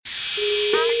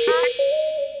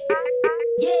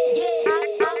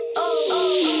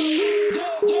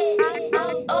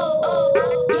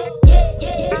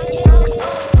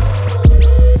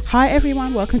Hi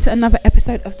everyone, welcome to another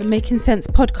episode of the Making Sense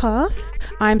podcast.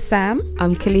 I'm Sam.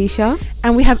 I'm Kalisha.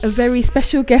 And we have a very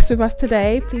special guest with us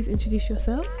today. Please introduce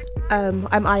yourself.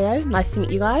 I'm Io. Nice to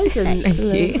meet you guys and Thank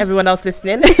you. everyone else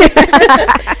listening.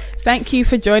 Thank you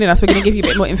for joining us. We're going to give you a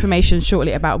bit more information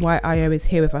shortly about why Io is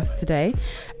here with us today.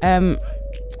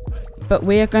 But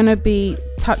we're going to be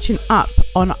touching up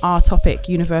on our topic,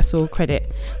 universal credit,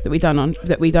 that we done an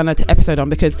episode on,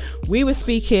 because we were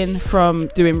speaking from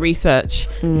doing research,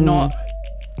 not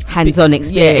hands-on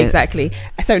experience. Yeah, exactly.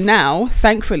 So now,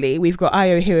 thankfully, we've got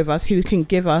Io here with us who can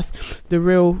give us the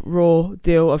real raw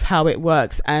deal of how it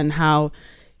works and how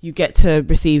you get to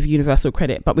receive universal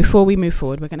credit. But before we move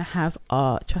forward, we're going to have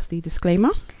our trustee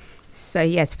disclaimer. So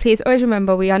yes, please always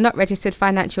remember we are not registered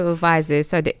financial advisors,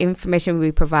 so the information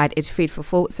we provide is food for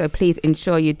thought. So please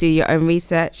ensure you do your own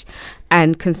research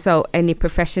and consult any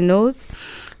professionals.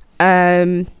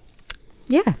 That's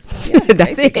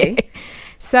it.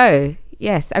 So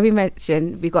yes, as we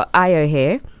mentioned, we got Io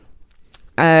here.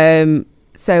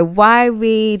 So why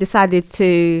we decided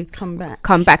to come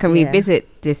back and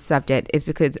revisit this subject is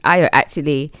because Io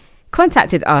actually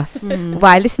contacted us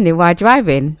while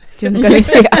driving. Do you want to go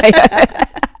into it,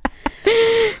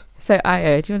 Io? So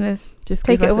Io, do you want to just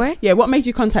take it away? What made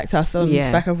you contact us on the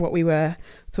back of what we were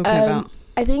talking about?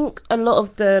 I think a lot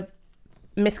of the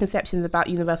misconceptions about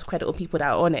universal credit or people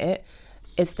that are on it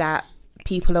is that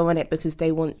people are on it because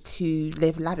they want to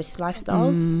live lavish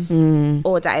lifestyles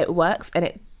or that it works, and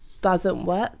it doesn't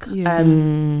work.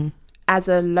 As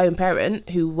a lone parent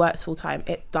who works full time,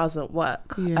 it doesn't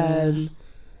work.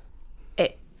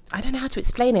 I don't know how to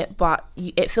explain it, but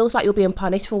it feels like you're being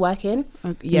punished for working.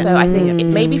 So I think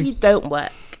maybe if you don't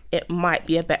work, it might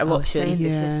be a better option. I was saying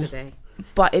this yesterday.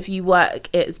 But if you work,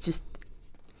 it's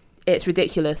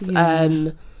ridiculous.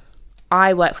 I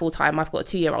work full time. I've got a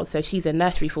 2-year-old, so she's in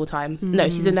nursery full time. No,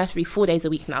 she's in nursery 4 days a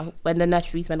week now. When the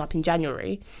nurseries went up in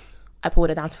January, I pulled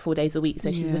her down to 4 days a week,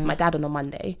 so she's with my dad on a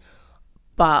Monday.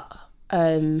 But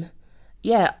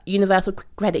universal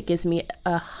credit gives me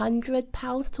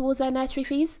 £100 towards her nursery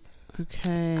fees.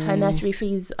 Okay. Her nursery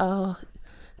fees are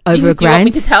over a grand. Do you want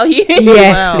me to tell you?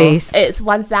 Yes, wow. Please. It's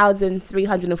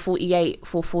 1,348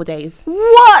 for 4 days.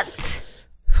 What?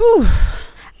 Whew.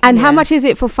 And how much is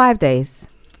it for 5 days?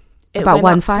 About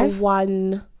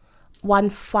 1,500?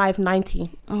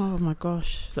 1,590. Oh my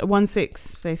gosh. So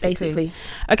 1,600 basically.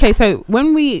 Okay, so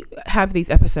when we have these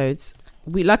episodes,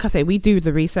 we do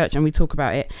the research and we talk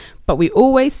about it, but we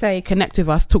always say connect with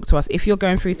us, talk to us. If you're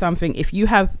going through something, if you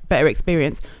have better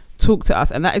experience, talk to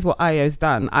us. And that is what Io's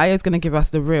done. Io's going to give us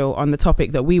the real on the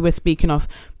topic that we were speaking of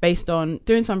based on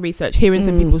doing some research, hearing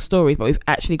some people's stories, but we've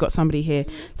actually got somebody here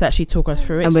to actually talk us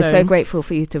through it. And we're so grateful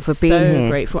for you for being here. So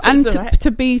grateful. And to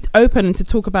be open and to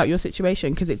talk about your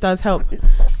situation, because it does help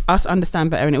us understand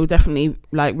better, and it will definitely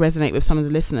resonate with some of the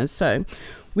listeners. So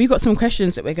we've got some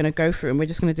questions that we're going to go through, and we're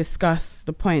just going to discuss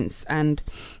the points and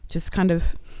just kind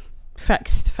of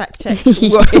fact check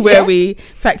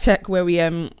where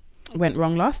we went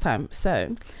wrong last time.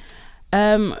 So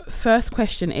first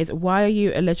question is, why are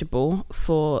you eligible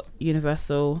for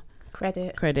universal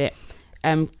credit?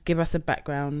 Give us a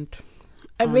background.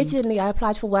 Originally, I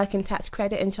applied for working tax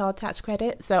credit and child tax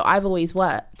credit, so I've always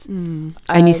worked. And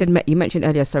you mentioned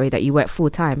earlier, that you work full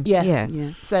time.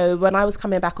 Yeah. So when I was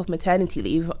coming back off maternity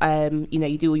leave,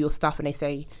 you do all your stuff, and they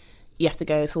say you have to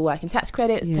go for working tax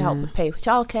credits to help pay for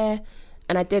childcare.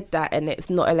 And I did that, and it's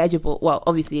not eligible. Well,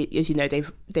 obviously, as you know,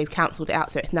 they've cancelled it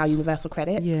out, so it's now universal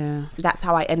credit. Yeah. So that's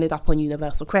how I ended up on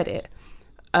universal credit.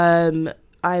 I'm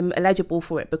eligible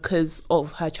for it because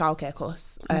of her childcare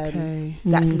costs.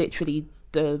 That's literally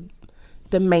the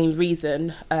main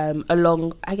reason.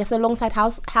 Alongside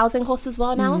housing costs as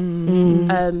well now,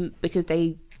 because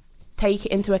they take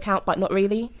it into account, but not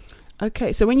really.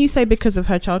 Okay, so when you say because of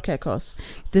her childcare costs,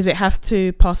 does it have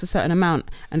to pass a certain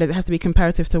amount, and does it have to be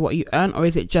comparative to what you earn, or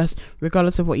is it just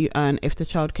regardless of what you earn, if the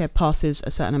childcare passes a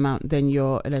certain amount, then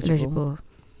you're eligible?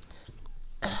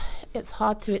 It's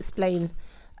hard to explain.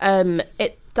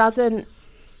 It doesn't.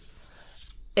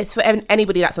 It's for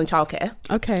anybody that's on childcare.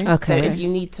 Okay. So if you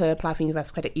need to apply for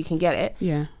universal credit, you can get it.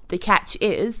 Yeah. The catch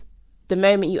is, the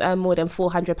moment you earn more than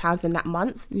 £400 in that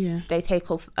month, they take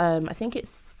off. I think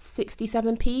it's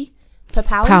 67p per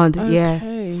pound.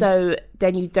 Okay. So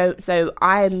then you don't. So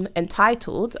I'm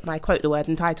entitled, and I quote the word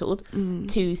entitled, to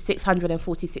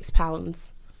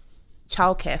 £646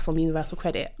 childcare from universal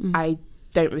credit. I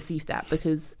don't receive that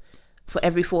because for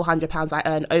every £400 I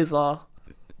earn over,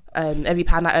 every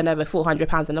pound I earn over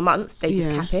 £400 in a month, they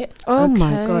just cap it. Oh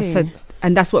my gosh! So,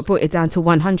 and that's what brought it down to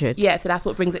 100. Yeah, so that's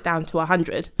what brings it down to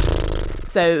 100.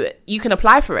 So you can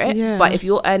apply for it, Yeah. but if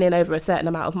you're earning over a certain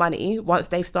amount of money, once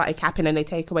they've started capping and they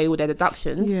take away all their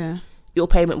deductions, your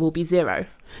payment will be zero.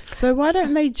 So why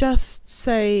don't they just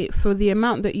say for the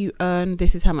amount that you earn,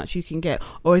 this is how much you can get?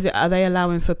 Or are they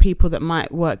allowing for people that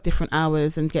might work different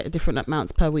hours and get different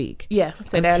amounts per week? Yeah,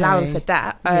 so they're allowing for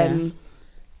that.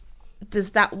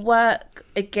 Does that work?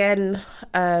 Again,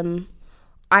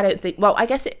 I don't think, well, I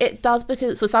guess it does,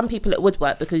 because for some people it would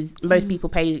work, because most people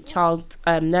pay child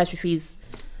nursery fees.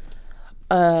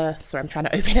 Sorry, I'm trying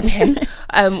to open a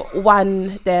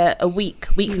pen. They're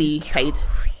weekly paid.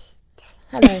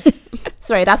 Hello.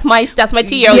 Sorry, that's my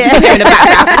 2-year-old in the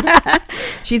background.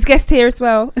 She's guest here as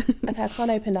well. Okay, I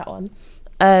can't open that one.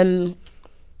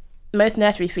 Most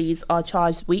nursery fees are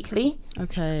charged weekly.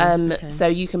 Okay. So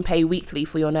you can pay weekly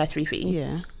for your nursery fee.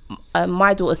 Yeah.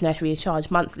 My daughter's nursery is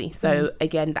charged monthly. So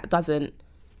again, that doesn't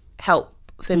help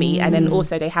for me. And then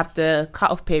also they have the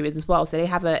cut-off periods as well. So they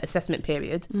have an assessment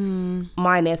period.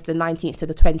 Mine is the 19th to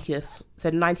the 20th. So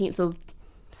the 19th of,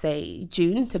 say,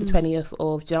 June to the 20th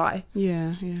of July.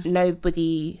 Yeah.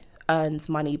 Nobody earns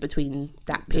money between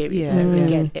that period. So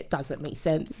again, it doesn't make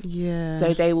sense. Yeah.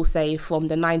 So they will say from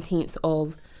the 19th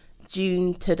of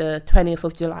June to the 20th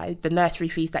of July, the nursery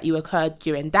fees that you incurred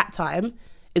during that time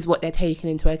is what they're taking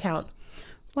into account.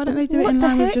 Why don't they do it in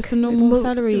line with just a normal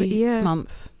salary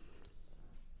month?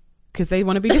 Because they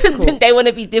want to be difficult. They want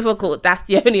to be difficult. That's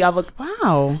the only other...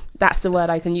 Wow. That's the word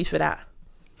I can use for that.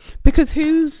 Because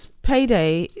whose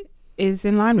payday is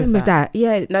in line with that?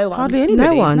 Yeah. No one. Hardly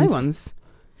anybody. No one's.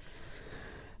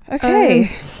 Okay.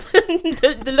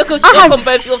 The look of shock on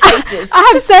both your faces.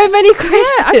 I have so many questions.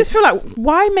 Yeah, I just feel like,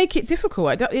 why make it difficult?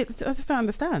 I just don't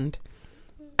understand.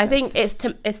 I think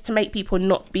it's to make people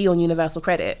not be on universal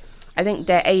credit. I think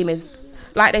their aim is,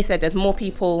 like they said, there's more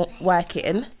people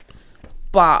working,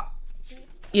 but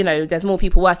there's more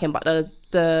people working, but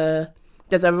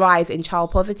there's a rise in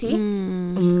child poverty.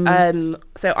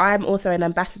 So I'm also an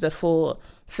ambassador for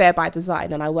Fair by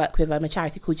Design, and I work with a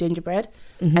charity called Gingerbread,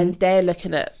 and they're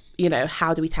looking at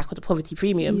how do we tackle the poverty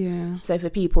premium. So for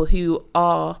people who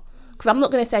are, because I'm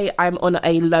not going to say I'm on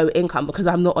a low income, because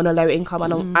I'm not on a low income.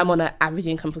 I'm on an average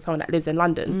income for someone that lives in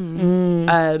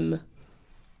London,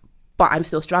 but I'm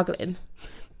still struggling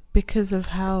because of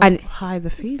how high the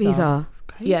fees are. It's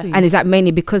crazy. Yeah, and is that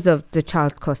mainly because of the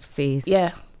child cost fees?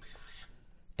 Yeah.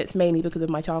 It's mainly because of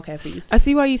my childcare fees. I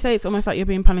see why you say it's almost like you're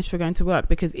being punished for going to work,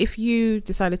 because if you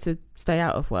decided to stay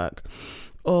out of work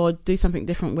or do something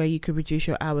different where you could reduce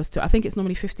your hours to, I think it's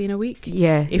normally 15 a week.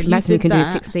 Yeah, if maximum you can do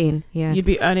 16. Yeah, you'd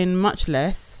be earning much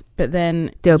less, but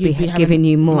then they'll be giving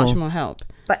you much more help.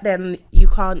 But then you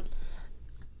can't.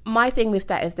 My thing with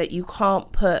that is that you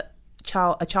can't put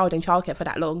a child in childcare for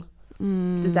that long.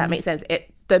 Does that make sense?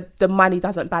 The money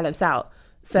doesn't balance out.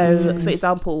 So, for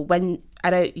example, when I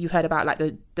know you've heard about like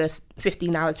the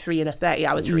 15 hours free and the 30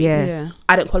 hours free. Yeah.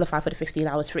 I don't qualify for the 15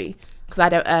 hours free because I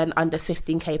don't earn under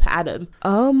 15k per annum.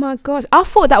 Oh my gosh. I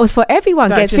thought that was for everyone,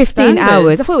 get 15 standard.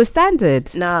 hours. I thought it was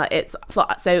standard. Nah, it's for,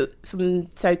 so 2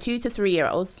 to 3 year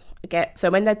olds so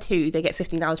when they're 2, they get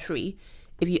 15 hours free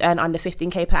if you earn under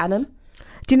 15k per annum.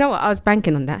 Do you know what? I was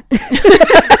banking on that.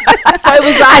 So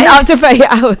was I. And up to 30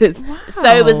 hours. Wow.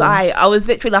 So was I. I was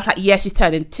literally like, yeah, she's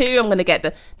turning 2. I'm going to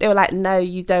get they were like, no,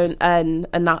 you don't earn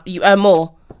enough. You earn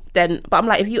more. But I'm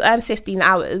like, if you earn 15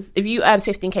 hours, if you earn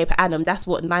 15k per annum, that's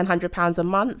what, £900 a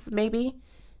month, maybe?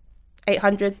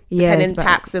 800, depending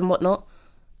tax and whatnot.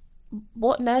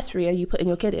 What nursery are you putting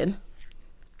your kid in?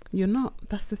 You're not.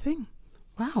 That's the thing.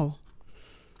 Wow.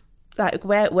 Like,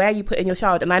 where are you putting your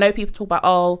child? And I know people talk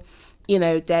about,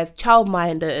 there's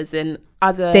childminders and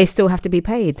other... They still have to be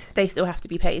paid.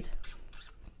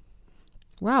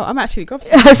 Wow, I'm actually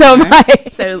gobsmacked. So am I.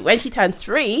 So when she turns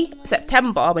 3,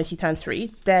 September,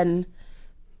 then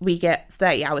we get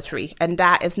 30 hours free. And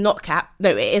that is not capped. No,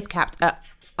 it is capped at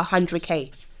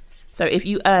 100k. So if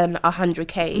you earn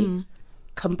 100k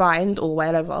combined or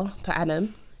whatever per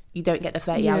annum, you don't get the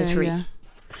 30 hours free. Yeah.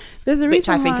 There's a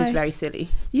reason which I think is very silly.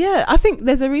 Yeah, I think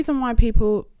there's a reason why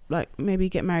people like maybe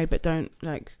get married but don't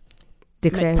like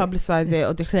publicize it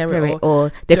or declare it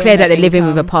or declare that they're living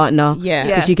with a partner. Yeah,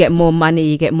 because you get more money,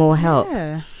 you get more help.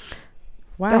 Yeah.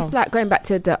 Wow. That's like going back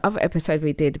to the other episode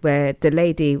we did where the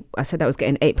lady, I said, that was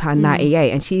getting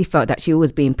 £8.98 and she felt that she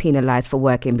was being penalised for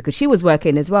working because she was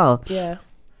working as well. Yeah.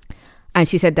 And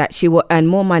she said that she will earn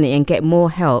more money and get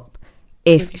more help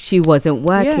if she wasn't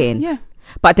working. Yeah.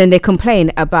 But then they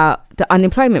complain about the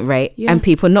unemployment rate and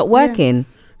people not working. Yeah.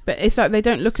 But it's like they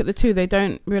don't look at the two. They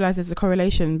don't realise there's a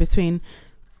correlation between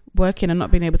working and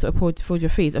not being able to afford your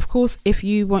fees. Of course, if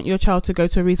you want your child to go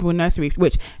to a reasonable nursery,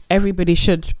 which everybody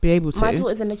should be able to. My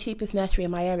daughter's in the cheapest nursery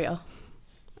in my area.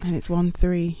 And it's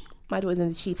 1.3. My daughter's in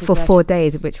the cheapest for nursery. 4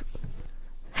 days, which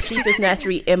cheapest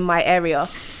nursery in my area.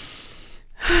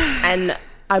 And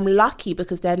I'm lucky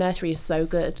because their nursery is so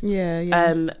good.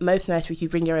 Yeah. Most nurseries, you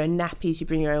bring your own nappies, you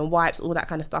bring your own wipes, all that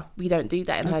kind of stuff. We don't do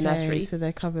that in her nursery. So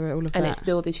they cover all of and that. It's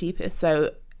still the cheapest.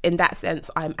 So in that sense,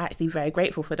 I'm actually very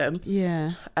grateful for them.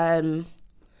 Yeah.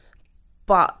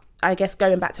 But I guess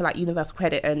going back to like universal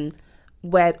credit and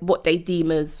what they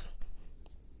deem as,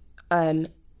 I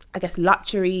guess,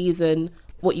 luxuries and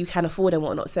what you can afford and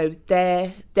whatnot. So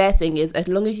their thing is, as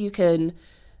long as you can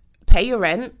pay your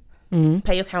rent,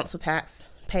 pay your council tax,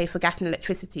 pay for gas and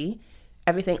electricity,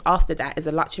 everything after that is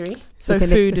a luxury. So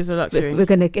food is a luxury. We're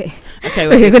gonna get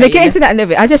we're gonna get into that in a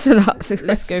bit. I just want to ask.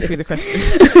 Let's go through the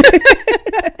questions.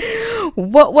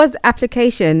 What was the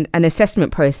application and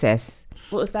assessment process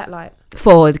What was that like?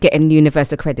 for getting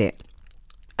universal credit?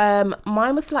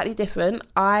 Mine was slightly different.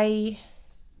 Oh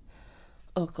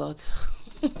God.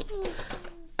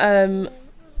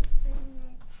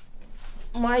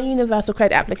 My universal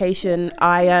credit application,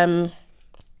 how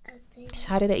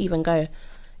did it even go?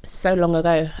 So long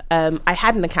ago. I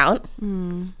had an account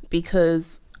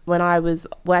because when I was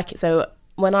working, so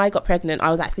when I got pregnant,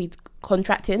 I was actually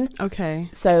contracting. Okay.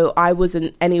 So I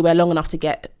wasn't anywhere long enough to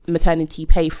get maternity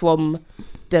pay from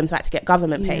them, so I had to get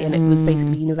government pay, and it was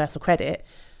basically universal credit.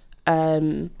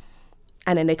 And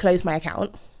then they closed my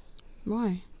account.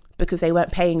 Why? Because they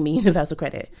weren't paying me universal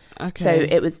credit. Okay. So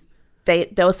it was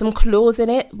there was some clause in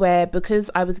it where,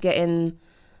 because I was getting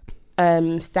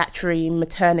statutory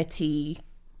maternity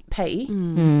pay,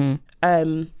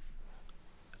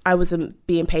 I wasn't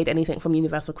being paid anything from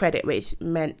universal credit, which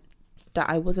meant that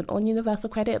I wasn't on universal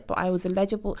credit, but I was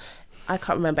eligible. I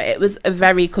can't remember. It was a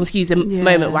very confusing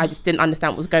moment where I just didn't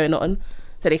understand what was going on.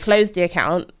 So they closed the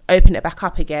account, opened it back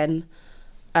up again.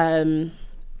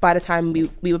 By the time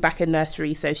we were back in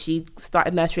nursery, so she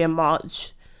started nursery in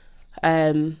March,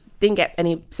 didn't get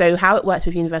any. So how it works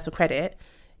with universal credit,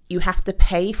 you have to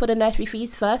pay for the nursery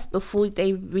fees first before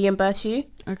they reimburse you.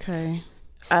 Okay.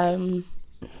 Go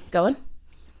on.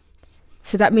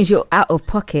 So that means you're out of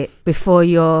pocket before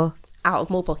you're Out of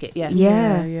more pocket, yeah.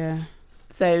 Yeah.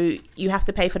 So you have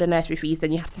to pay for the nursery fees,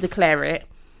 then you have to declare it,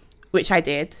 which I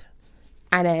did,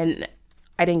 and then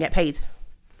I didn't get paid.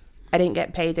 I didn't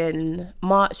get paid in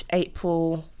March,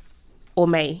 April, or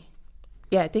May.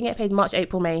 Yeah, I didn't get paid March,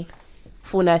 April, May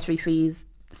for nursery fees.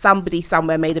 Somebody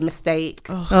somewhere made a mistake.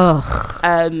 Do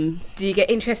you get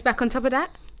interest back on top of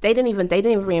that? They didn't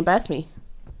even reimburse me.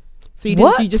 So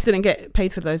you just didn't get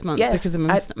paid for those months because of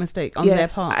a mistake on their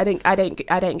part. I didn't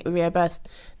get reimbursed.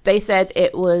 They said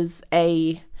it was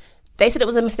a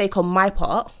mistake on my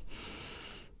part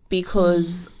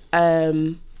because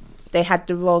they had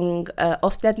the wrong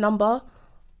Ofsted number.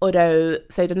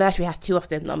 So the nursery has 2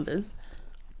 Ofsted numbers,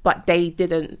 but they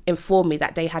didn't inform me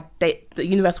that the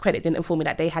universal credit didn't inform me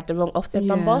that they had the wrong Ofsted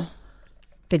number.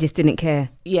 They just didn't care.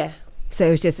 Yeah.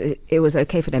 So it was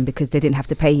okay for them because they didn't have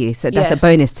to pay you. So that's a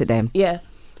bonus to them. Yeah.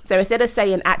 So instead of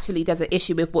saying actually there's an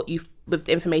issue with with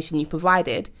the information you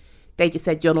provided, they just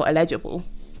said you're not eligible.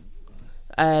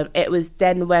 It was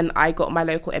then when I got my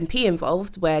local MP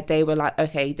involved, where they were like,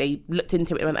 okay, they looked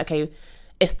into it and went, okay,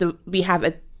 we have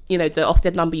the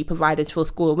Ofsted number you provided for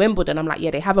school in Wimbledon. I'm like,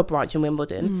 yeah, they have a branch in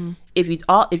Wimbledon. If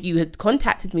you had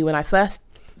contacted me when I first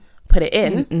put it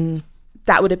in,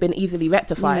 that would have been easily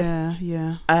rectified.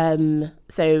 Yeah.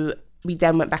 So we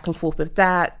then went back and forth with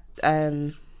that.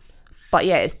 But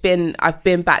yeah, I've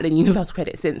been battling universal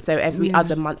credit since. So every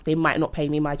other month they might not pay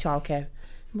me my childcare.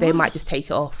 They might just take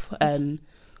it off. And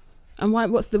why?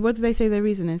 What do they say their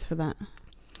reason is for that?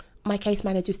 My case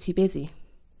manager's too busy.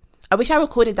 I wish I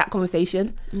recorded that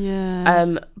conversation.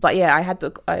 Yeah. But yeah, I had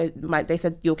they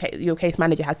said your case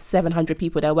manager has 700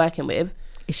 people they're working with.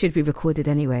 It should be recorded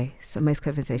anyway. So most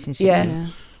conversations should. Yeah.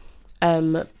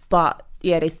 But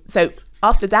yeah, so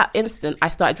after that incident, I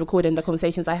started recording the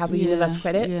conversations I have with universal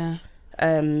credit. Yeah.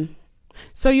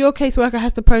 So your caseworker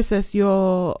has to process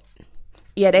your.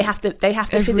 Yeah, they have to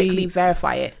physically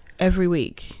verify it every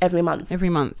week, every month.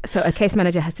 So a case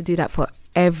manager has to do that for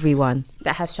everyone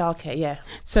that has childcare. Yeah.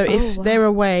 So if they're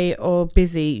away or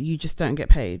busy, you just don't get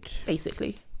paid.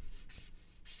 Basically.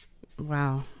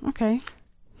 Wow. Okay.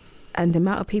 And the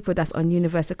amount of people that's on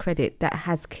universal credit that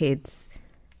has kids.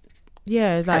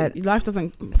 Yeah, it's like life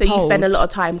doesn't. So you spend a lot of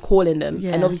time calling them,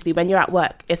 and obviously when you're at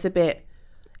work, it's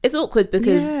awkward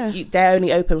because they're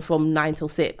only open from 9 till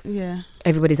 6. Yeah.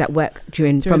 Everybody's at work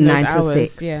from 9 till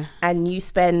 6. Yeah. And you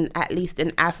spend at least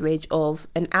an average of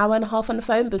an hour and a half on the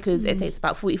phone because it takes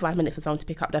about 45 minutes for someone to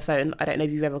pick up their phone. I don't know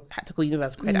if you've ever had to call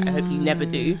universal credit. I hope you never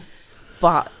do.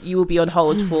 But you will be on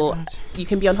hold you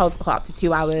can be on hold for up to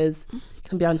 2 hours. You can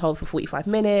can be on hold for 45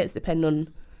 minutes, depending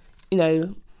on, you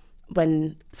know,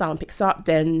 when someone picks up,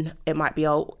 then it might be,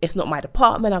 oh, it's not my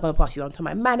department, I'm going to pass you on to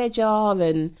my manager,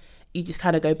 and you just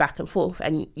kind of go back and forth,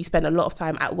 and you spend a lot of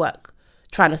time at work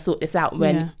trying to sort this out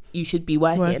when you should be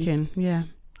working.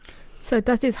 So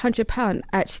does this £100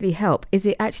 actually help? Is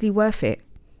it actually worth it?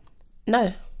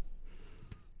 No,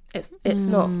 it's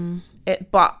not.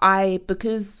 But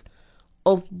because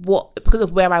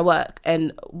of where I work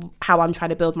and how I'm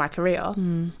trying to build my career,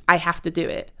 I have to do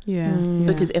it.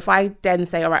 Because if I then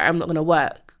say, all right, I'm not going to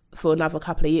work for another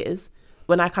couple of years,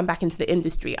 when I come back into the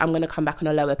industry, I'm going to come back on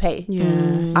a lower pay.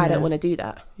 I don't want to do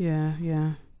that.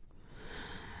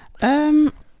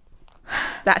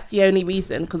 That's the only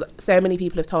reason, because so many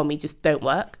people have told me just don't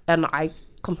work, and I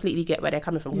completely get where they're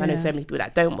coming from. I know so many people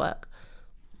that don't work,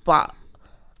 but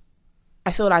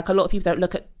I feel like a lot of people don't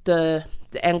look at the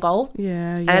end goal.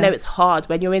 And I know it's hard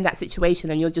when you're in that situation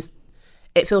and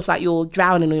it feels like you're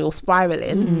drowning or you're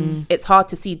spiraling. It's hard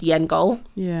to see the end goal.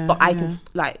 But I can,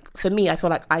 like, for me, I feel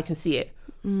like I can see it.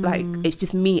 Like, it's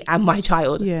just me and my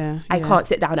child. I can't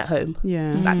sit down at home.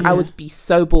 I would be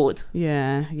so bored.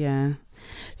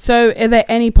 So are there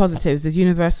any positives? Does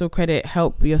universal credit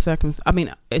help your circumstances? I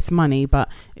mean, it's money, but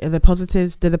are there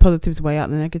positives? Do the positives weigh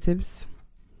out the negatives?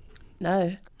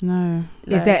 No.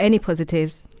 Is there any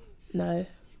positives? No,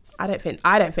 I don't think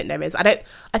there is. I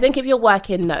think if you're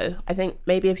working, no. I think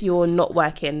maybe if you're not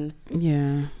working,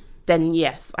 then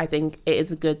yes, I think it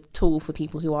is a good tool for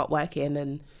people who aren't working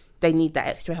and they need that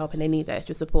extra help and they need that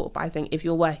extra support. But I think if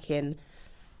you're working,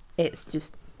 it's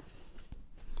just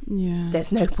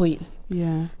there's no point.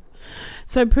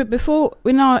 So before,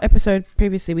 in our episode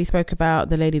previously, we spoke about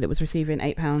the lady that was receiving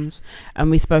 £8,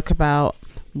 and we spoke about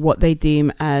what they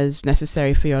deem as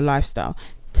necessary for your lifestyle.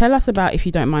 Tell us about, if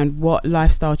you don't mind, what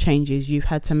lifestyle changes you've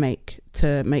had to make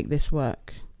this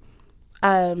work.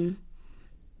 I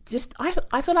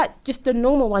feel like just the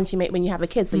normal ones you make when you have a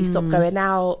kid. So you stop going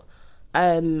out.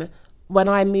 When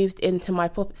I moved into my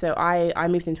property, so I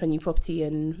moved into a new property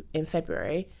in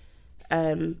February.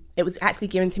 It was actually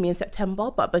given to me in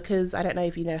September, but because I don't know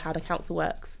if you know how the council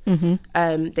works,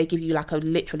 they give you like a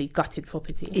literally gutted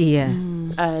property.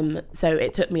 So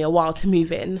it took me a while to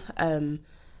move in.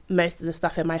 Most of the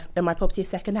stuff in my property is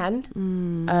secondhand.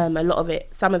 A lot of it,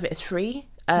 some of it is free.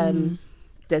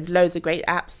 There's loads of great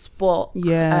apps. Spot.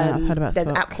 I've heard about There's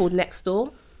an app called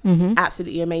Nextdoor.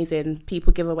 Absolutely amazing.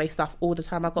 People give away stuff all the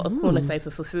time. I got a corner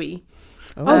sofa for free.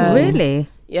 Oh, really?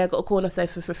 Yeah, I got a corner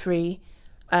sofa for free.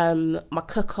 My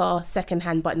cooker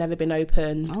secondhand but never been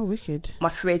open. Oh, wicked. My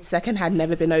fridge secondhand,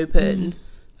 never been open.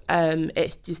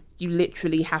 It's just, you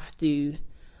literally have to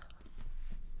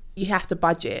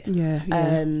budget.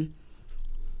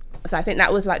 So I think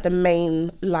that was like the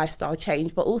main lifestyle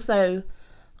change. But also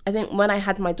I think when I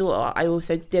had my daughter,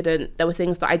 there were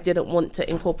things that I didn't want to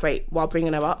incorporate while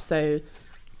bringing her up. So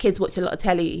kids watch a lot of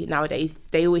telly nowadays.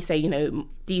 They always say, you know,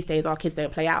 these days our kids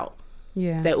don't play out.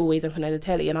 They're always in front of the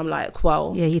telly, and I'm like,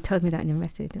 well, you told me that in your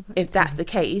message. If that's the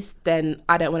case, then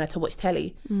I don't want her to watch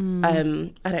telly. I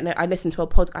don't know, I listened to a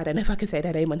podcast, I don't know if I can say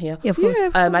their name on here. Of course.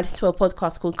 I listened to a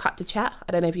podcast called Cut to Chat.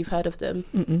 I don't know if you've heard of them.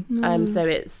 So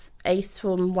it's Ace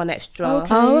from One Extra.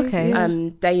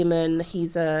 Damon,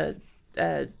 he's a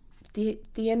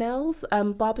DNL's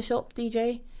barbershop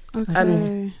DJ.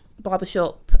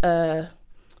 Barbershop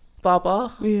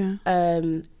barber.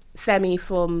 Femi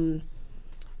from,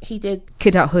 he did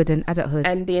Kidulthood and Adulthood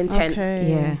and The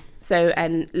Intent. So,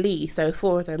 and Lee, so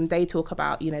four of them, they talk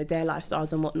about, you know, their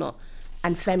lifestyles and whatnot.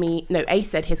 And Ace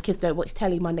said his kids don't watch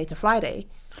telly Monday to Friday.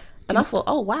 And I thought,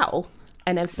 oh wow.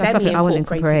 And then Femi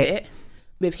incorporated it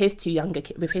with his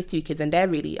two kids, and they're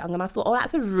really young. And I thought, oh,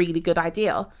 that's a really good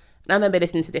idea. And I remember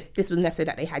listening to this was an episode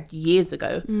that they had years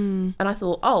ago. And I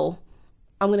thought, oh,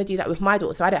 I'm going to do that with my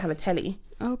daughter, so I don't have a telly.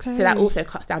 So that also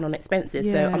cuts down on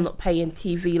expenses. So I'm not paying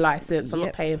TV license, I'm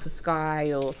not paying for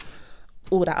Sky or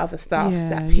all that other stuff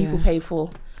that people pay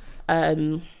for.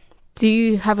 Do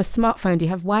you have a smartphone? Do you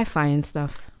have Wi-Fi and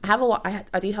stuff? I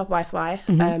do have Wi-Fi.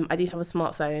 I do have a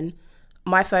smartphone.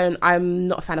 My phone, I'm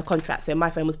not a fan of contracts, so my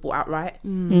phone was bought outright.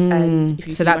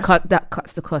 So that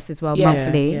cuts the cost as well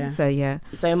monthly. So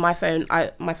my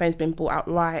phone's been bought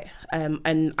outright,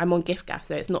 and I'm on gift gas,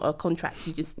 so it's not a contract.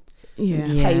 You just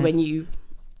pay when you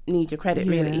need your credit,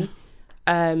 really.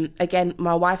 Again,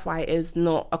 my Wi-Fi is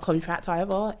not a contract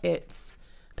either. It's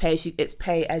pay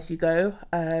as you go.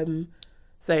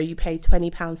 So you pay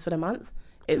 £20 for the month.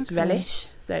 It's Relish,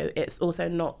 so it's also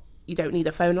not. You don't need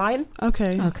a phone line.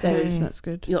 Okay. So that's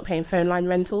good. You're not paying phone line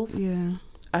rentals. It's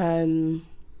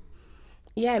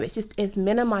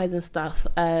minimizing stuff.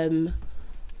 I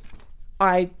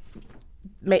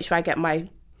make sure I get my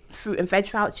fruit and veg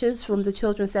vouchers from the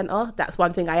children's centre. That's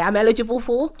one thing I am eligible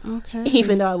for,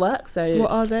 even though I work. So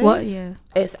what are they?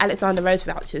 It's Alexander Rose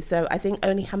vouchers. So I think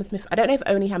only Hammersmith, I don't know if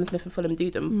only Hammersmith and Fulham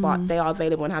do them, but they are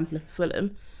available in Hammersmith and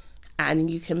Fulham. And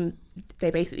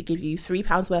they basically give you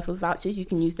 £3 worth of vouchers. You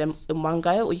can use them in one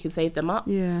go, or you can save them up.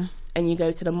 Yeah. And you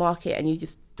go to the market and you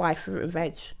just buy fruit and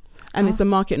veg. And it's a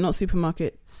market, not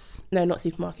supermarkets? No, not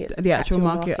supermarkets. The actual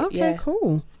market. Okay, yeah.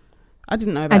 Cool. I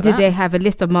didn't know about that. And did they have a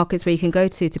list of markets where you can go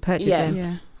to purchase them?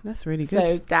 Yeah, that's really good.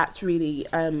 So that's really,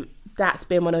 that's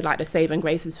been one of like the saving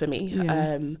graces for me,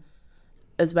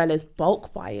 as well as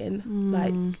bulk buying.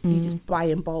 Like you just buy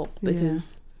in bulk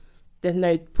because there's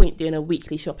no point doing a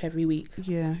weekly shop every week.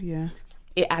 Yeah.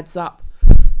 It adds up.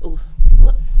 Oh,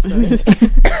 whoops. Sorry.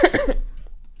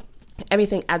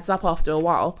 Everything adds up after a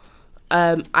while.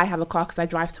 I have a car because I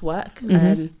drive to work.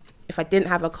 If I didn't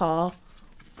have a car,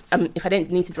 if I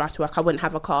didn't need to drive to work, I wouldn't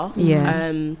have a car.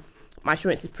 My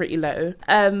insurance is pretty low.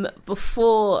 So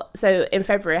in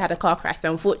February I had a car crash, so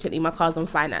unfortunately my car's on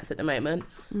finance at the moment.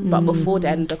 But before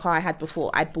then, the car I had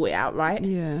before, I'd bought it outright.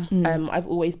 I've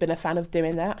always been a fan of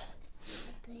doing that.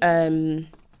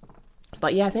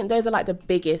 But yeah, I think those are like the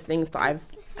biggest things that I've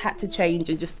had to change,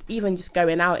 and just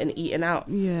going out and eating out.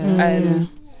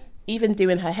 Even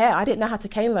doing her hair, I didn't know how to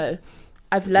Kamo.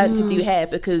 I've learned to do hair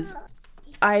because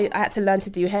I had to learn to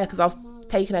do hair because I was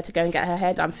taking her to go and get her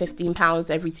hair done £15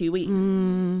 every 2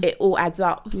 weeks. It all adds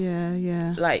up.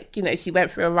 Like, she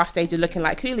went through a rough stage of looking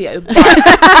like Coolio, but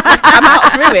I'm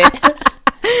out through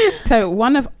it. So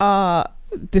one of our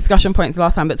discussion points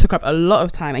last time that took up a lot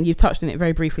of time, and you've touched on it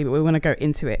very briefly, but we want to go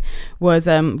into it, was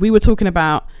we were talking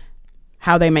about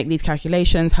how they make these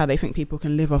calculations, how they think people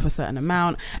can live off a certain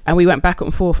amount, and we went back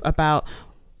and forth about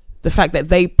the fact that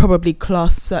they probably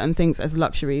class certain things as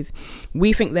luxuries.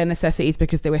 We think they're necessities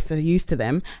because they were so used to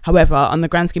them. However, on the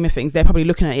grand scheme of things, they're probably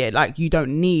looking at it like you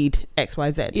don't need X,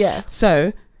 Y, Z. Yeah.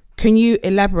 So can you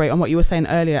elaborate on what you were saying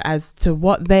earlier as to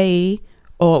what the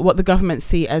government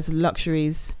see as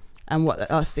luxuries and what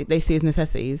they see as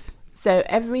necessities? So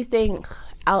everything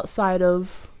outside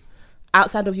of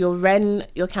your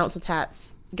rent, your council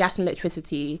tax, gas and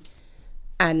electricity,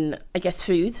 and I guess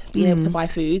food, being able to buy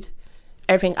food,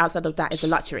 everything outside of that is a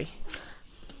luxury.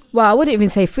 Well, I wouldn't even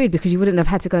say food, because you wouldn't have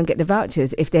had to go and get the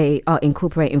vouchers if they are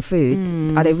incorporating food.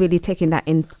 Are they really taking that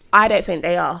in? I don't think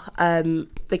they are.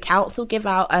 The council give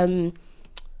out food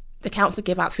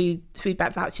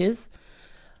bank vouchers.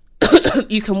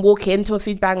 You can walk into a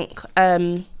food bank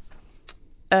place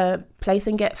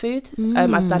and get food.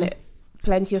 I've done it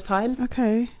plenty of times.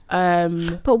 Okay.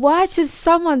 But why should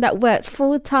someone that works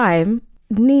full time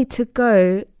need to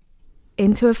go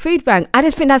into a food bank? I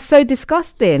just think that's so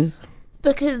disgusting.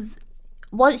 Because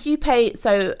once you pay,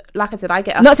 so like I said, I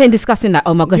get. I'm not saying disgusting that.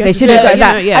 Oh my gosh, they should have got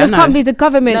that. I just can't believe the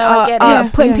government are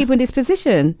putting people in this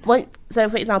position. So,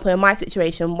 for example, in my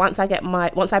situation, once I pay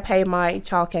my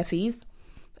childcare fees,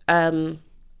 I'm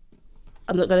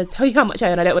not going to tell you how much I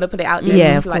earn. I don't want to put it out there,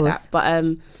 yeah, like that. But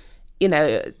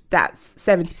that's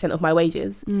 70% of my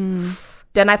wages.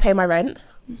 Then I pay my rent,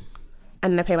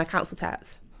 and then I pay my council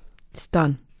tax. It's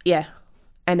done. Yeah.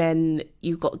 And then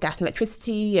you've got gas and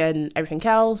electricity and everything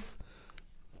else.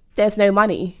 There's no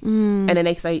money. And then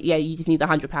they say, you just need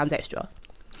 £100 extra.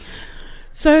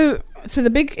 So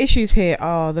the big issues here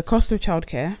are the cost of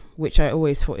childcare, which I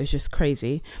always thought is just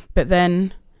crazy. But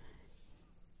then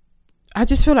I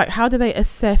just feel like, how do they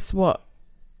assess what?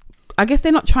 I guess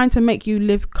they're not trying to make you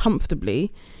live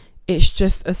comfortably. It's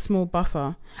just a small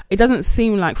buffer. It doesn't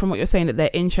seem like, from what you're saying, that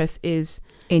their interest is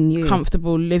in you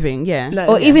comfortable living,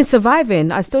 even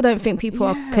surviving. I still don't think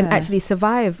people can actually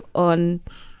survive on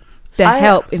the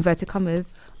help, inverted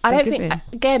commas. I don't think,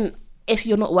 again, if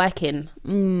you're not working,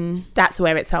 that's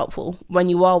where it's helpful. When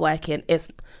you are working,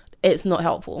 it's not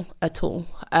helpful at all.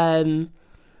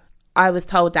 I was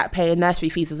told that paying nursery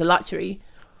fees is a luxury,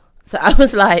 so I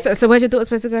was like, so where's your daughter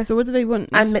supposed to go? So what do they want?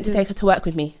 I'm meant to take her to work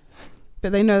with me,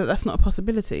 but they know that that's not a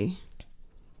possibility.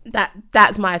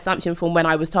 That's my assumption from when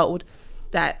I was told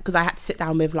that, because I had to sit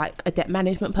down with like a debt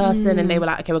management person, and they were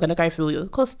like, okay, we're going to go through all your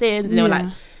costings, and they were like,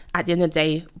 at the end of the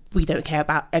day, we don't care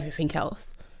about everything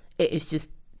else. It is just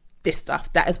this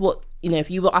stuff. That is what, if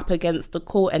you were up against the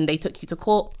court and they took you to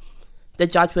court, the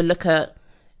judge would look at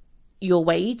your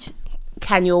wage.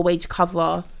 Can your wage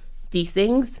cover these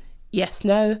things? Yes,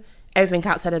 no. Everything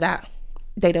outside of that,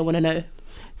 they don't want to know.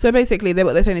 So basically,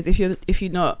 what they're saying is, if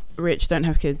you're not rich, don't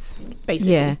have kids.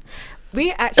 Basically. Yeah.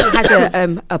 We actually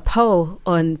had a poll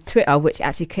on Twitter, which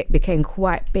actually became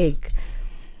quite big.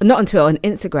 Not on Twitter, on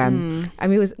Instagram.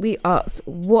 And we asked,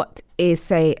 what is,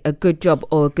 say, a good job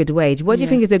or a good wage? What do you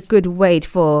think is a good wage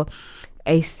for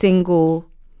a single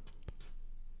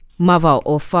mother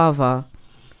or father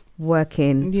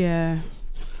working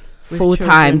full children.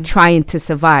 time, trying to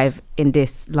survive in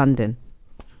this London?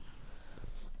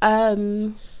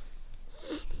 To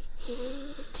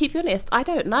be honest, I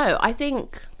don't know. I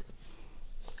think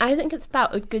it's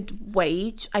about a good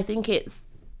wage. I think it's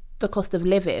the cost of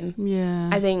living. Yeah.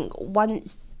 I think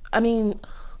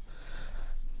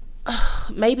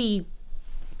maybe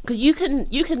because you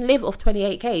can live off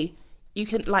 28k. You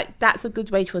can, like, that's a good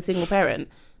wage for a single parent.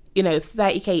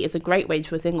 30k is a great wage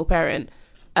for a single parent.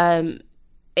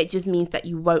 It just means that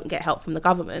you won't get help from the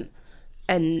government.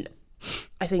 And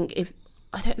I think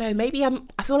I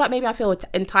feel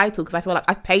entitled because I feel like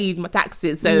I've paid my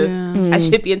taxes, so I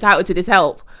should be entitled to this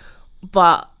help.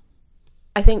 But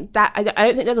I think that I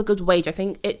don't think there's a good wage. I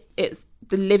think it's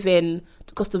the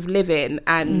cost of living,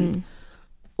 and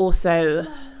also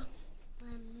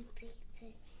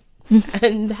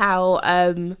and how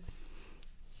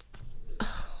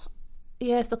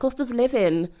it's the cost of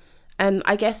living, and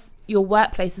I guess your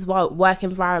workplace as well, work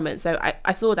environment. So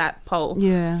I saw that poll,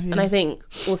 and I think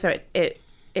also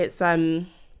it's the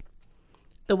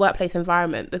workplace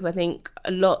environment, because I think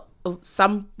a lot of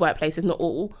some workplaces, not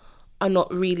all, are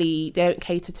not really, they don't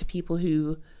cater to people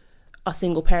who are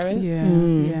single parents.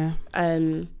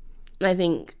 And I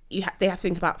think they have to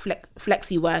think about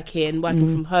flexi working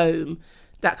from home,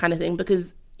 that kind of thing,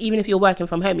 because even if you're working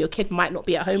from home, your kid might not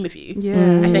be at home with you.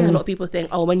 I think a lot of people think,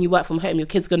 when you work from home, your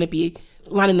kid's going to be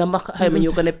running amok at home and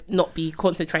you're going to not be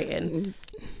concentrating.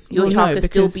 Your child could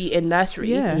still be in nursery.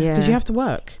 Because you have to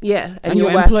work. And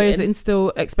your employers are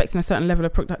still expecting a certain level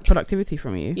of productivity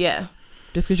from you.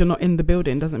 Just because you're not in the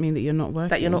building doesn't mean that you're not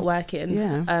working.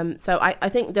 So I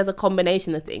think there's a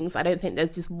combination of things. I don't think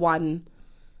there's just one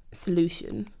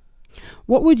solution.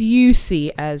 What would you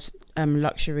see as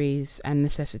luxuries and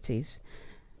necessities?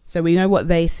 So we know what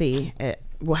they see,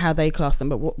 how they class them,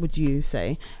 but what would you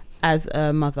say as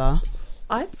a mother?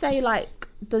 I'd say I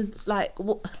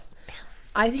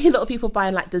see a lot of people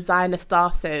buying like designer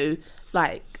stuff, so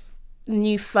like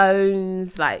new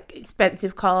phones, like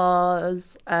expensive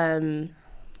cars. I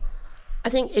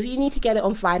think if you need to get it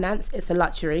on finance, it's a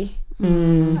luxury.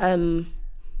 And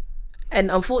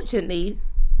unfortunately,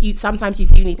 sometimes you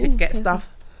do need to get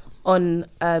stuff on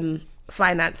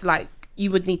finance. Like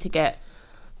you would need to get,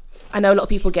 I know a lot of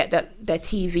people get their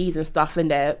TVs and stuff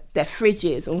and their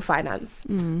fridges on finance.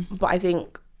 But I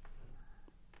think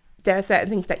there are certain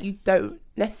things that you don't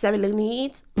necessarily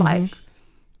need. Like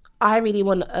I really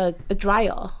want a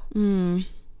dryer.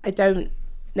 I don't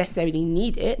necessarily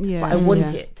need it, but I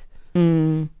want it.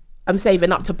 I'm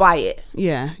saving up to buy it.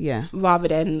 Rather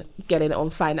than getting it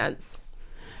on finance.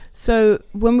 So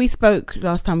when we spoke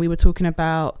last time, we were talking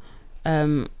about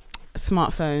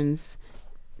smartphones,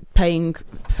 paying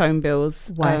phone bills,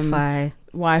 Wi-Fi,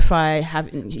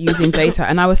 using data,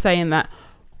 and I was saying that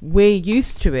we're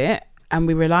used to it and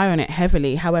we rely on it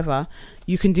heavily. However,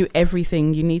 you can do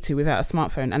everything you need to without a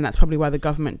smartphone, and that's probably why the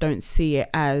government don't see it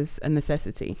as a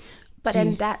necessity. But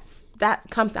then that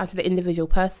comes down to the individual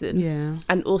person,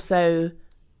 and also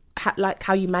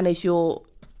how you manage your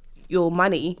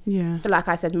money. So like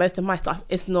I said, most of my stuff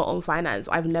is not on finance.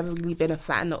 I've never really been a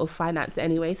fan of finance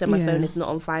anyway, so my phone is not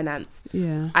on finance.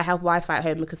 I have Wi-Fi at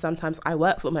home because sometimes I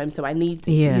work from home, so I need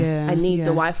the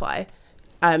Wi-Fi.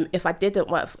 If I didn't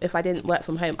work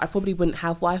from home, I probably wouldn't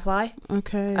have Wi-Fi.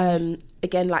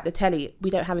 Again, like the telly,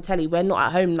 we don't have a telly. We're not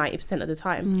at home 90% of the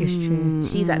time. It's true.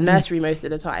 She's at nursery most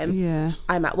of the time.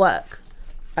 I'm at work.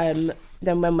 Then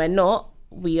when we're not,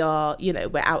 we are,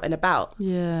 we're out and about.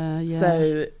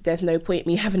 So there's no point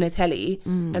me having a telly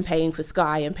and paying for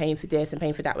Sky and paying for this and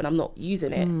paying for that when I'm not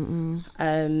using it.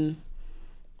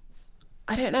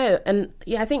 I don't know. And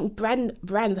I think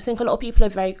brands, I think a lot of people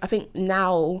are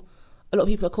now a lot of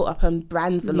people are caught up on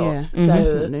brands a lot.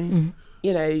 So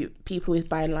people is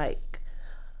buying, like,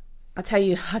 I'll tell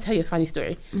you a funny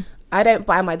story. I don't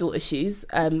buy my daughter shoes.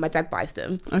 My dad buys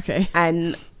them.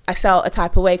 And I felt a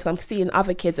type of way because I'm seeing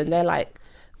other kids and they're like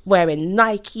wearing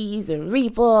Nikes and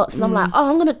Reeboks, and I'm like,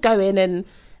 I'm gonna go in, and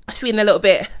I'm feeling a little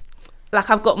bit like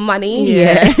I've got money.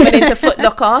 Went into Foot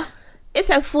Locker. It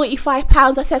said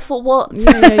 £45. I said, for what?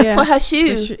 For her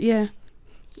shoe.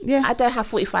 I don't have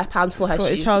 £45 for her shoe.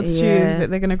 For a child's shoes that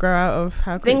they're gonna grow out of.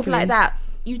 How quickly. Things like that.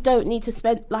 You don't need to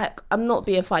spend, like, I'm not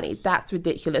being funny, that's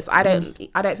ridiculous. I don't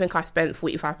think I spent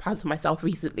 £45 for myself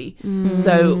recently.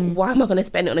 So why am I going to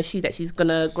spend it on a shoe that she's going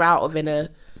to grow out of in a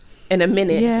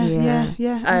minute?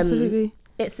 Absolutely.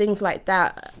 It's things like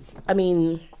that. I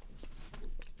mean,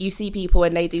 you see people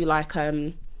and they do like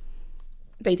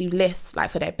they do lists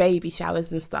like for their baby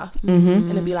showers and stuff, and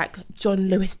it'll be like John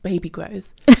Lewis baby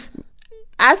grows.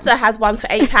 Asda has one for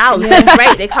 £8. They're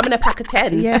great. They come in a pack of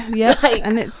 10. Yeah, yeah. Like,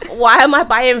 and it's why am I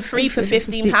buying 3 for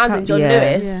 £15 in John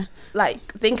Lewis? Yeah. Like,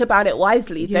 think about it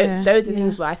wisely. Yeah. Those are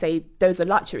things where I say those are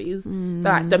luxuries.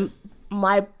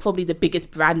 Like probably the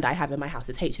biggest brand I have in my house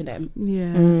is H&M.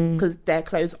 Yeah. Because their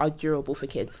clothes are durable for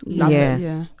kids. Love them.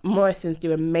 Yeah. Morrison's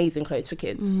do amazing clothes for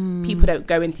kids. People don't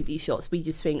go into these shops. We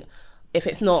just think, if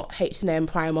it's not H&M,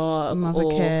 Primark,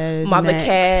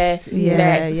 Mothercare,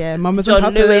 Next, Mamas John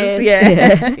and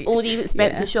Lewis, all these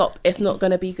expensive shops, it's not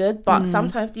going to be good. But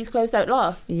sometimes these clothes don't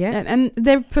last. Yeah, and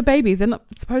they're for babies. They're not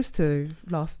supposed to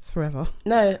last forever.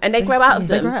 No, and they grow out of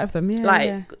them. They grow out of them.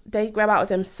 Yeah, they grow out of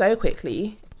them so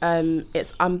quickly.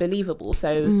 It's unbelievable.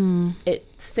 So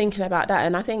it's thinking about that.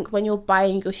 And I think when you're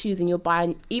buying your shoes and you're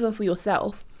buying even for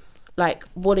yourself, like,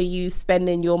 what are you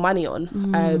spending your money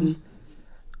on?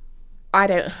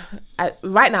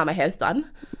 Right now my hair's done,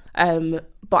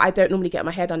 but I don't normally get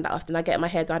my hair done that often. I get my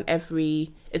hair done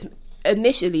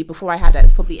initially before I had that,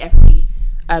 it's probably every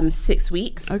 6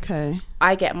 weeks. Okay.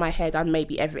 I get my hair done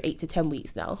maybe every 8 to 10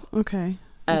 weeks now. Okay.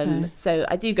 So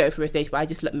I do go through a stage where I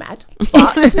just look mad,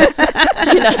 but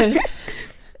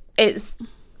it's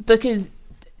because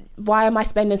why am I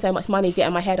spending so much money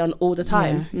getting my hair done all the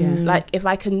time? Like, if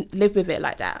I can live with it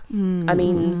like that. I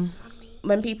mean,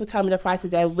 when people tell me the price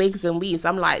of their wigs and weaves,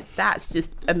 I'm like, that's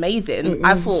just amazing.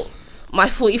 I thought my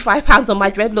 £45 on my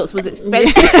dreadlocks was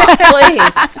expensive, but boy,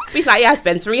 he's like, I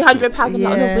spent £300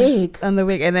 on a wig. On the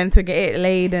wig, and then to get it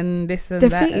laid and this and the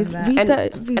that. The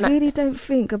thing is, we really don't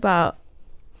think about.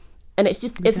 And it's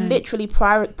literally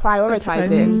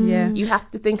prioritizing. Yeah. You have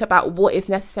to think about what is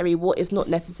necessary, what is not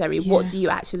necessary, what do you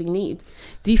actually need.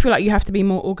 Do you feel like you have to be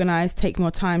more organised, take more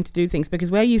time to do things?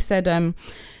 Because where you said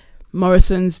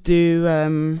Morrison's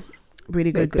do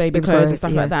really good baby clothes and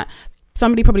stuff like that,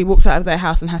 somebody probably walks out of their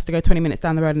house and has to go 20 minutes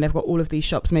down the road and they've got all of these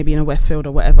shops maybe in a Westfield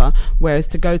or whatever, whereas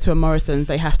to go to a Morrison's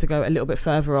they have to go a little bit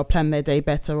further or plan their day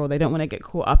better, or they don't want to get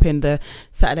caught up in the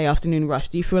Saturday afternoon rush.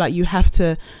 Do you feel like you have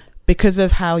to, because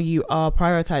of how you are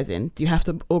prioritizing, do you have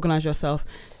to organize yourself,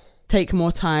 take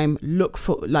more time, look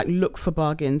for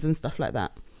bargains and stuff like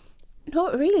that?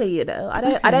 Not really,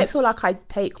 I don't feel like I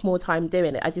take more time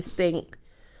doing it. I just think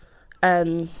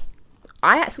I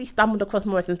actually stumbled across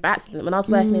Morrison's by accident when I was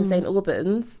working in St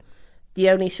Albans. The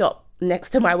only shop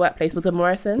next to my workplace was a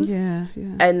Morrison's.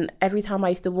 And every time I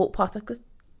used to walk past, because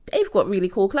they've got really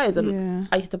cool clothes, and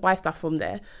I used to buy stuff from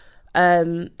there.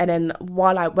 And then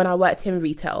when I worked in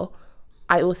retail,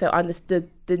 I also understood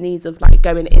the needs of like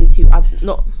going into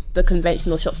not the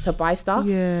conventional shops to buy stuff.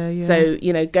 So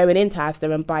going into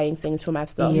Asda and buying things from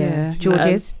Asda.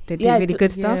 George's, they do really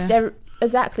good stuff. They're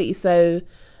exactly. So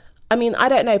I mean, I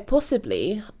don't know,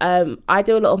 possibly I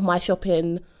do a lot of my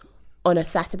shopping on a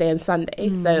Saturday and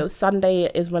Sunday. So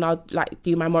Sunday is when I'll like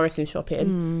do my Morrison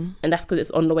shopping, and that's because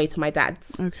it's on the way to my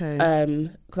dad's. Okay.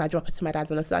 Because I drop it to my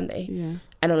dad's on a Sunday.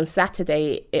 And on a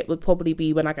Saturday it would probably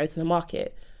be when I go to the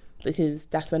market, because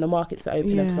that's when the markets are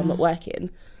open because I'm not working.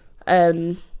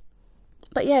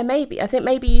 But yeah, maybe I think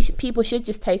people should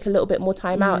just take a little bit more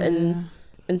time out and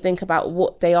think about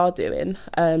what they are doing.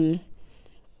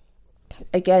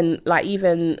 Again, like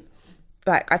even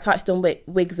like I touched on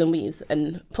wigs and weaves,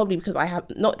 and probably because I have,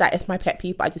 not that it's my pet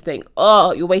peeve, but I just think,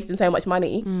 oh, you're wasting so much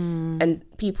money, and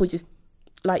people just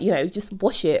like, just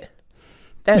wash it,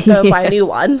 don't go and buy a new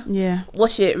one.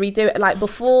 Wash it, redo it. Like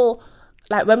before,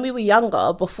 like when we were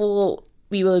younger, before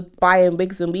we were buying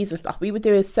wigs and weaves and stuff, we were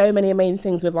doing so many amazing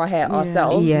things with our hair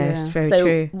ourselves. It's very so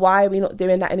true. Why are we not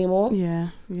doing that anymore?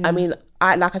 I mean,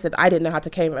 like I said, I didn't know how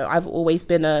to comb it. I've always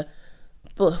been a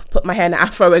put my hair in an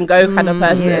afro and go kind of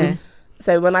person.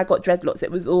 So when I got dreadlocks,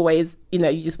 it was always, you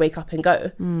just wake up and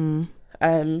go.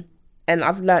 And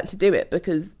I've learned to do it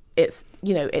because it's,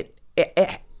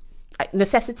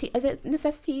 necessity. Is it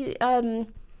necessity?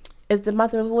 Is the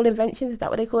mother of all inventions? Is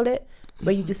that what they call it?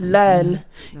 Where you just learn.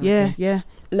 Learn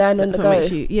on the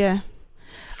go.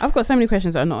 I've got so many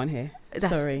questions that are not on here.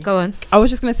 Sorry. Go on. I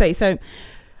was just going to say, so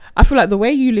I feel like the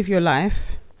way you live your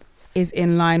life is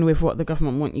in line with what the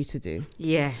government want you to do.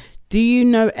 Do you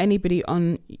know anybody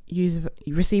on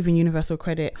receiving universal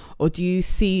credit, or do you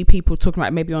see people talking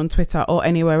about maybe on Twitter or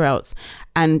anywhere else,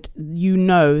 and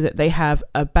that they have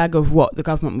a bag of what the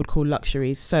government would call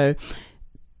luxuries? So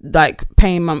like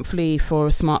paying monthly for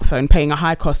a smartphone, paying a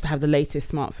high cost to have the latest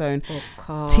smartphone,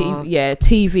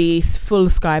 TVs, full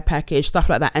Sky package, stuff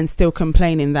like that, and still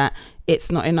complaining that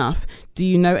it's not enough. Do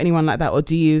you know anyone like that, or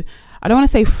do you, I don't want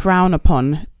to say frown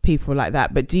upon people like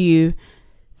that, but do you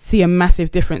see a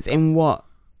massive difference in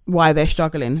why they're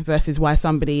struggling versus why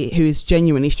somebody who is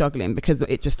genuinely struggling because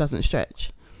it just doesn't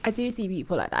stretch? I do see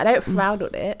people like that. I don't frown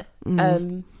on it.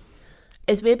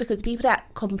 it's weird because people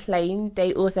that complain,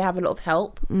 they also have a lot of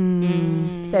help.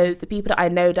 So the people that I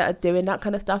know that are doing that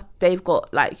kind of stuff, they've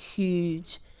got like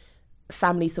huge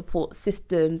family support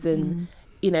systems, and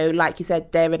you know, like you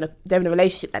said, they're in a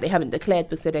relationship that they haven't declared,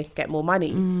 but so they can get more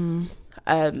money.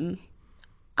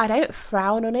 I don't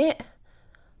frown on it.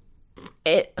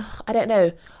 I don't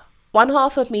know. One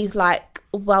half of me is like,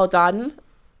 well done,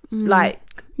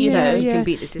 like you know, you can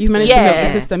beat the system. You've managed to milk the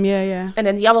system, yeah. And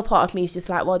then the other part of me is just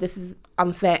like, well, this is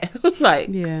unfair, like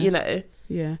you know.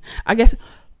 Yeah, I guess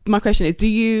my question is, do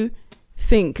you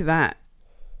think that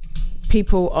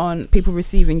people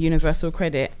receiving universal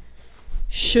credit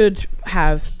should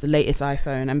have the latest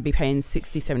iPhone and be paying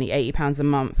 60, 70, 80 pounds a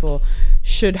month, or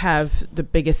should have the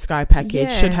biggest Sky package,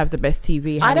 should have the best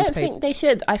TV? I don't think they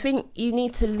should. I think you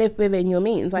need to live within your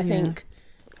means. I think,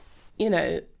 you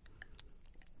know,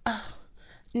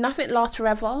 nothing lasts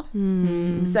forever.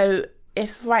 So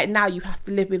if right now you have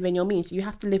to live within your means, you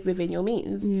have to live within your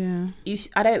means.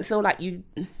 I don't feel like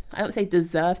I don't say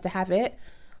deserve to have it,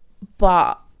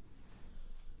 but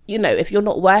you know, if you're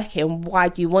not working, why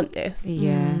do you want this?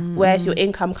 Where's your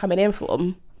income coming in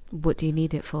from? What do you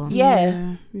need it for?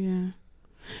 Yeah.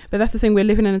 But that's the thing, we're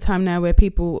living in a time now where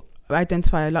people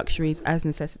identify luxuries as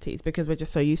necessities because we're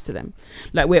just so used to them.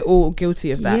 Like, we're all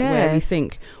guilty of that, where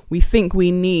we think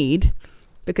we need,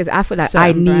 because I feel like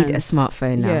I need brands. a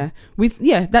smartphone now.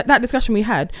 That discussion we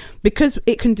had, because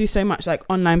it can do so much. Like,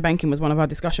 online banking was one of our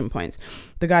discussion points.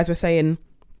 The guys were saying,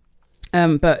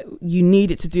 but you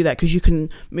need it to do that because you can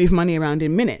move money around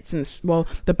in minutes. And well,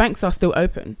 the banks are still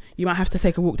open. You might have to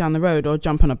take a walk down the road or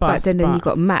jump on a bus. But then you've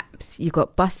got maps, you've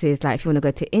got buses, like if you want to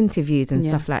go to interviews and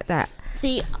stuff like that.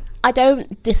 See, I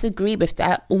don't disagree with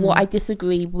that. What I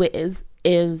disagree with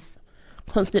is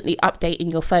constantly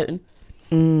updating your phone.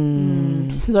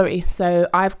 Sorry. So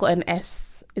I've got an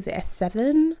is it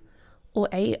S7 or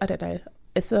 8? I don't know.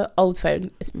 It's an old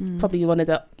phone. It's probably one of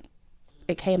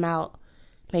it came out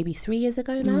maybe 3 years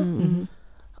ago now.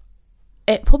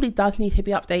 It probably does need to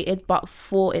be updated, but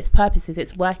for its purposes,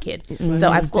 it's working. So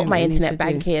I've got my internet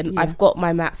banking, I've got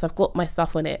my maps, I've got my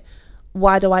stuff on it.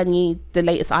 Why do I need the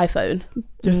latest iPhone?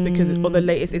 Just because, or the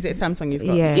latest, is it Samsung you've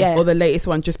got? Or the latest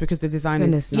one just because the design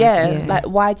is nice. Like,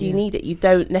 why do you need it? You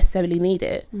don't necessarily need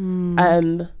it.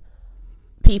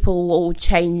 People will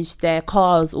change their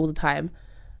cars all the time.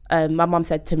 My mum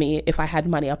said to me, if I had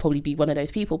money, I'd probably be one of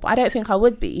those people, but I don't think I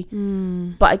would be.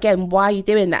 But again, why are you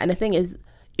doing that? And the thing is,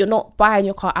 you're not buying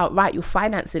your car outright, you're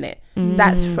financing it.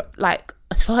 That's like,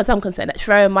 as far as I'm concerned, that's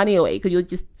throwing money away, because you're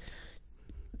just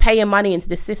paying money into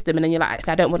the system, and then you're like,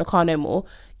 I don't want a car no more.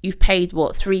 You've paid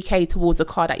 3k towards a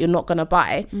car that you're not going to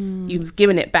buy. You've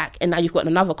given it back, and now you've got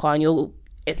another car, and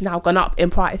it's now gone up in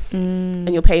price,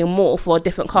 and you're paying more for a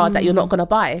different car that you're not going to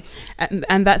buy.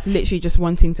 And that's literally just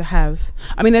wanting to have,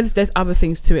 I mean, there's other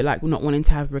things to it, like not wanting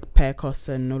to have repair costs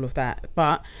and all of that,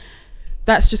 but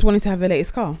that's just wanting to have the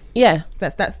latest car.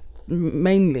 That's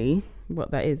mainly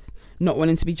what that is. Not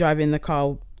wanting to be driving the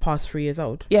car past 3 years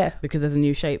old, because there's a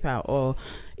new shape out, or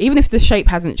even if the shape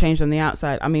hasn't changed on the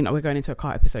outside. I mean, we're going into a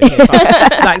car episode here,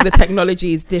 but like, the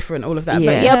technology is different, all of that.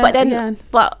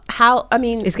 But how, I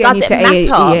mean, it's getting you to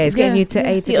A. It's getting you to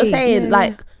A to you're B. saying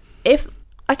like, if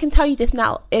I can tell you this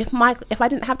now, if I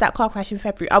didn't have that car crash in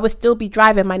February, I would still be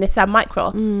driving my Nissan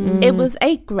Micra. It was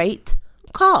a great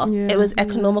car. It was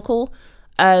economical.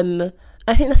 I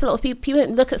think that's a lot of people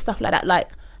don't look at stuff like that,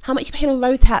 like how much you paying on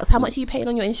road tax, how much are you paying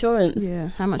on your insurance,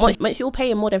 how much you're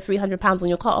paying more than £300 on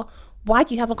your car. Why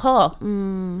do you have a car?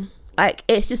 Like,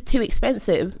 it's just too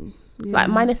expensive. Like,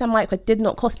 my Nissan Micra did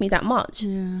not cost me that much.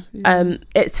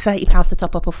 It's £30 to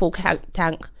top up a full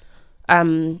tank.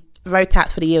 Road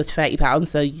tax for the year was £30,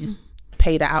 so you just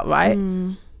pay that outright.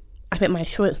 I think my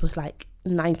insurance was like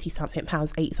 90 something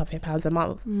pounds, 80 something pounds a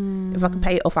month. If I could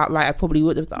pay it off outright, I probably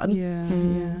would have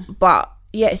done. But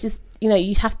it's just, you know,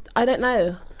 you have to, I don't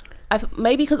know,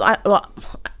 maybe because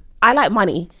I like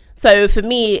money, so for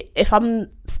me, if I'm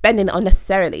spending it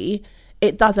unnecessarily,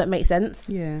 it doesn't make sense.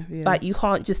 Like, you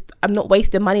can't just, I'm not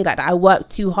wasting money like that. I work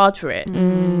too hard for it.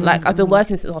 Like, I've been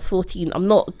working since I was 14. I'm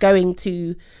not going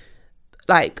to,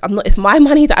 like, it's my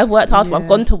money that I've worked hard for. I've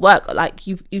gone to work. Like,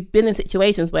 you've been in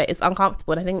situations where it's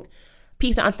uncomfortable, and I think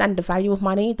people don't understand the value of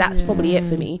money. That's probably it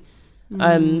for me.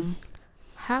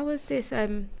 How was this,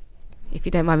 if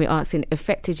you don't mind me asking,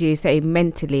 affected you, say,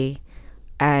 mentally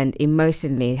and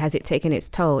emotionally? Has it taken its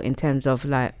toll in terms of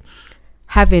like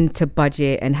having to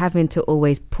budget and having to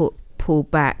always pull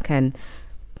back and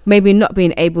maybe not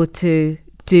being able to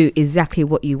do exactly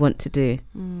what you want to do?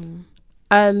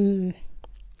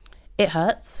 It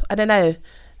hurts. I don't know.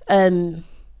 I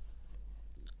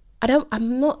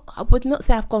would not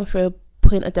say I've gone through a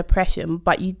point of depression,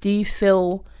 but you do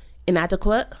feel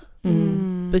inadequate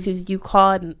because you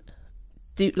can't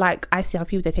do, like, I see how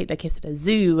people, they take their kids to the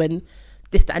zoo and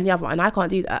this, that and the other, and I can't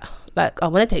do that. Like, I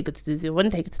want to take her to the zoo, I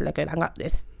want to take her to Lego hang up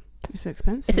this. It's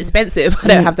expensive. It's expensive. I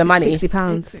don't have the money.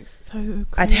 £60. It's so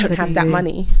I don't have that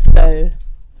money. So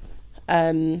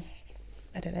I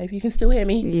don't know if you can still hear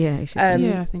me. Yeah, it should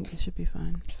yeah, I think it should be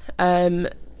fine.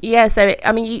 Yeah, so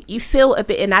I mean, you feel a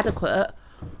bit inadequate,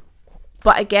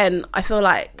 but again, I feel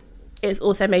like it's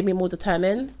also made me more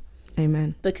determined.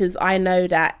 Amen. Because I know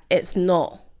that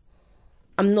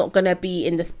I'm not gonna be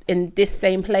in this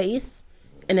same place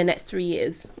in the next 3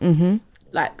 years.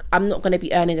 Like, I'm not gonna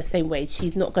be earning the same wage.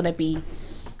 I'm not gonna be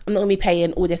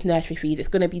paying all this nursery fees. It's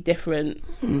gonna be different.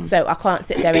 So I can't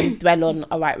sit there and dwell on,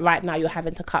 all right now you're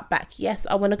having to cut back. Yes,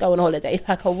 I want to go on holiday.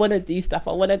 Like, I want to do stuff.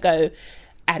 I want to go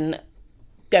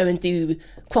and do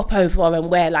crop over and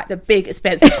wear like the big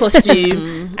expensive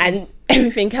costume and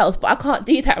everything else, but I can't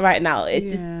do that right now.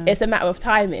 It's just, it's a matter of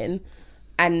timing,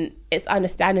 and it's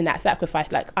understanding that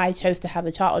sacrifice. Like, I chose to have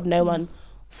a child, no one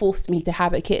forced me to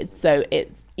have a kid, so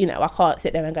it's, you know, I can't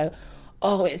sit there and go,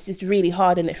 oh, it's just really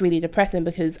hard and it's really depressing,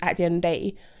 because at the end of the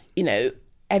day, you know,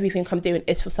 everything I'm doing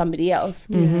is for somebody else.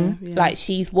 Like,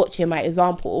 she's watching my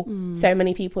example. So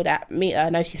many people that meet her, I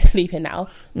know she's sleeping now,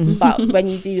 but when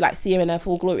you do like see her in her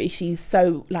full glory, she's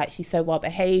so well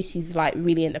behaved, she's like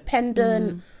really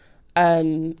independent.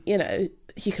 You know,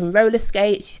 she can roller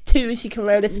skate, she's 2 and she can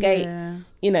roller skate,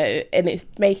 you know, and it's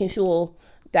making sure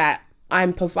that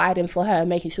I'm providing for her,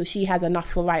 making sure she has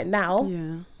enough for right now,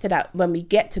 so that when we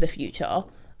get to the future,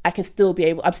 I can still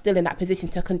I'm still in that position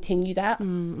to continue that,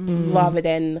 rather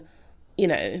than, you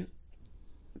know,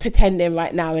 pretending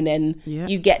right now and then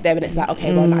you get there and it's like,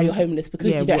 okay, well, now you're homeless because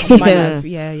you don't have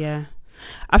money.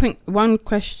 I think one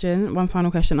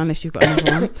final question, unless you've got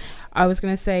another one. I was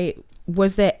going to say,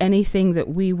 was there anything that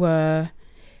we were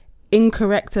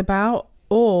incorrect about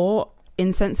or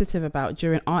insensitive about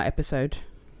during our episode?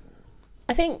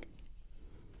 I think,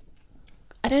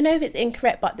 I don't know if it's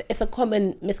incorrect, but it's a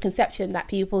common misconception that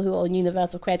people who are on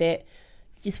universal credit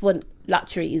just want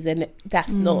luxuries, and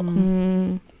that's not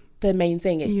the main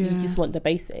thing. It's you just want the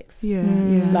basics.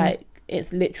 Like,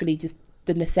 it's literally just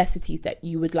the necessities that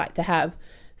you would like to have.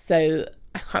 So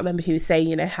I can't remember who was saying,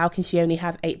 you know, how can she only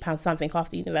have £8 something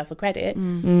after universal credit?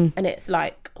 And it's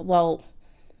like, well,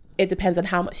 it depends on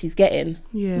how much she's getting.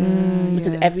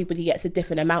 Because everybody gets a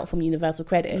different amount from universal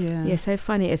credit. Yeah, so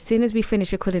funny. As soon as we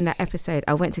finished recording that episode,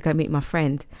 I went to go meet my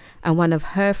friend, and one of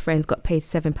her friends got paid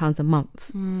 £7 a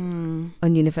month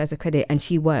on universal credit, and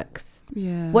she works.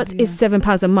 What is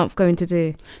 £7 a month going to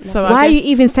do? So why are you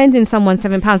even sending someone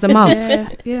 £7 a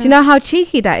month? Do you know how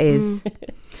cheeky that is?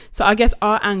 So I guess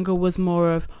our angle was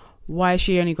more of, why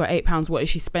she only got £8? What is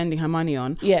she spending her money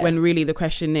on? When really the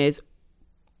question is,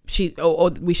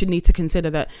 or we should need to consider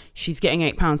that she's getting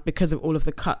 £8 because of all of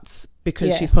the cuts,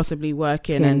 because she's possibly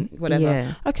working and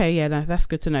whatever. That's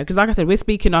good to know, because like I said, we're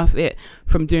speaking of it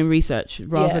from doing research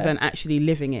rather than actually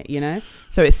living it, you know.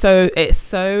 So it's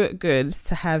so good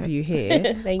to have you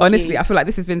here. Honestly, I feel like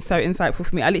this has been so insightful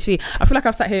for me. I feel like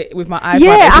I've sat here with my eyes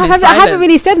I haven't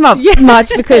really said much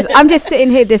because I'm just sitting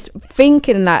here just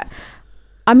thinking that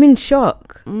I'm in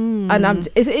shock, and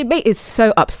it's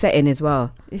so upsetting as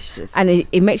well. It's just, and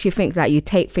it makes you think that you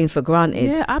take things for granted.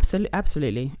 Yeah,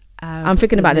 absolutely. I'm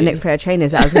thinking about the next pair of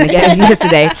trainers that I was going to get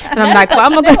yesterday, and I'm like, well,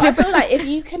 I'm not going to. I feel like if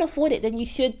you can afford it, then you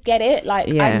should get it.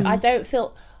 Like, I don't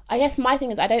feel. I guess my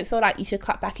thing is, I don't feel like you should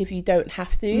cut back if you don't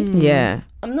have to.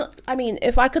 I'm not. I mean,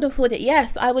 if I could afford it,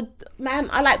 yes, I would. Man,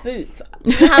 I like boots.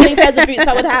 You know how many pairs of boots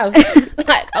I would have?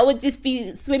 Like, I would just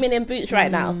be swimming in boots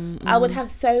right now. I would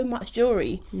have so much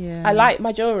jewelry. I like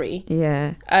my jewelry.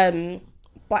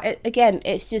 But again,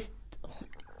 it's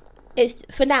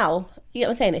for now. You get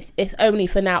what I'm saying? It's only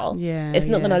for now. It's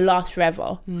not gonna last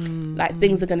forever. Like,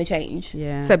 things are gonna change.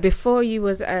 So before you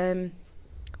was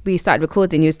we started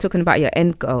recording, you was talking about your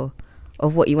end goal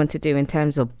of what you want to do in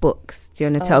terms of books. Do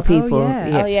you want to tell people?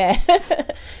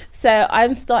 So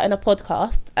I'm starting a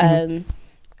podcast, and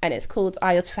it's called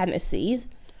Aya's Fantasies,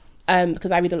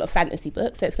 because I read a lot of fantasy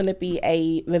books. So it's going to be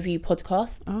a review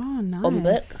podcast on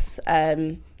books.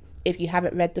 If you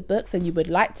haven't read the books and you would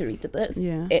like to read the books,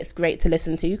 it's great to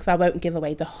listen to, because I won't give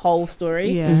away the whole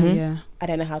story. I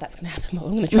don't know how that's going to happen, but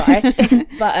I'm going to try.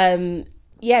 But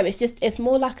it's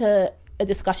more like a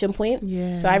discussion point.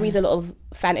 So I read a lot of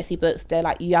fantasy books. They're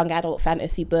like young adult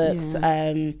fantasy books,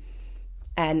 and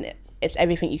it's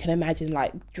everything you can imagine,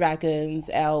 like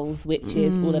dragons, elves,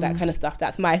 witches, all of that kind of stuff.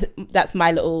 That's my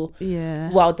little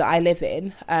world that I live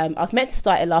in. I was meant to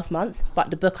start it last month, but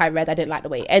the book I read, I didn't like the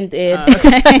way it ended,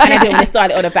 and I didn't want to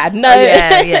start it on a bad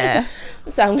note.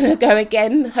 So I'm going to go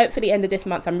again, hopefully end of this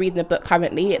month. I'm reading a book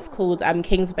currently. It's called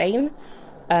Kingsbane.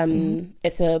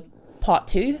 It's a part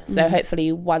 2. So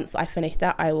hopefully once I finish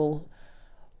that, I will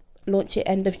launch it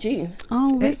end of June.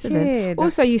 Oh, excellent.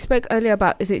 Also, you spoke earlier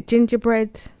about, is it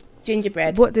Gingerbread?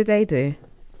 Gingerbread. What do they do?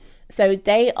 So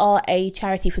they are a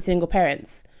charity for single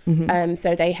parents.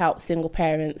 So they help single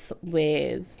parents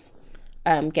with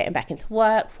getting back into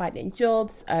work, finding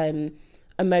jobs,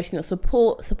 emotional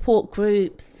support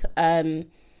groups.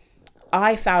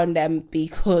 I found them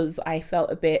because I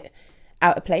felt a bit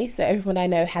out of place. So everyone I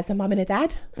know has a mum and a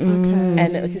dad.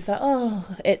 And it was just like,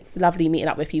 oh, it's lovely meeting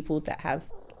up with people that have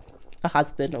a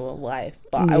husband or a wife,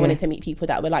 but I wanted to meet people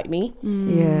that were like me.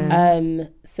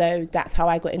 So that's how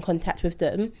I got in contact with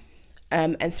them.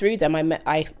 And through them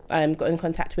I got in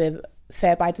contact with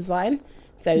Fair by Design.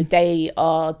 So they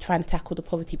are trying to tackle the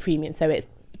poverty premium. So it's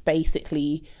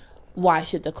basically, why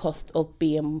should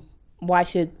being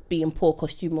poor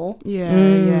cost you more?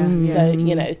 So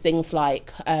you know, things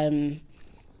like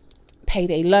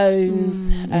payday loans.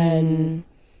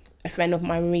 A friend of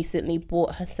mine recently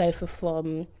bought her sofa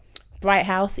from Bright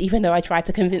House, even though I tried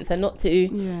to convince her not to.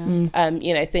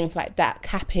 You know, things like that,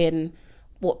 capping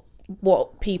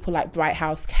what people like Bright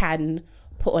House can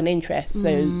put on interest.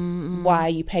 So why are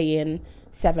you paying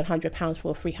 £700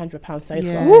 for a £300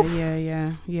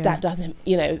 sofa? That doesn't,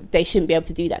 you know, they shouldn't be able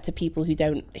to do that to people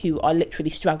who are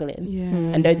literally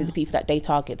struggling. And those are the people that they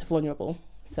target, the vulnerable.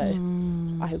 So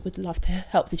I would love to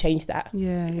help to change that.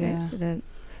 Excellent.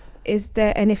 Is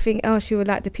there anything else you would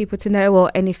like the people to know, or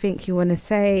anything you want to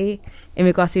say in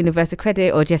regards to universal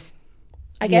credit, or just,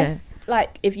 I guess,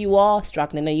 like, if you are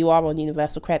struggling and you are on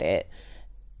universal credit,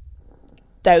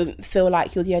 don't feel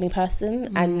like you're the only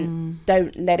person, and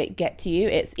don't let it get to you.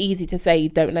 It's easy to say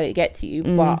don't let it get to you,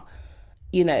 but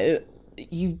you know,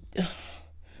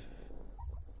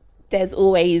 there's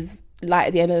always light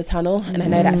at the end of the tunnel. And I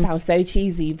know that sounds so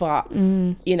cheesy, but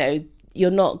you know, you're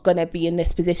not gonna be in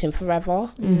this position forever.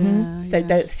 So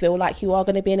don't feel like you are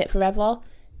gonna be in it forever.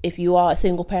 If you are a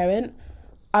single parent,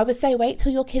 I would say wait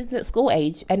till your kids at school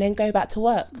age and then go back to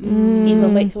work.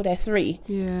 Even wait till they're 3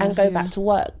 and go back to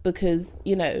work, because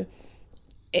you know,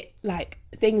 it, like,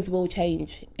 things will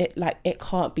change. It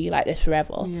can't be like this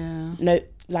forever. No,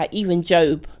 like, even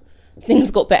Job,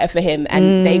 things got better for him,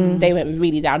 and they went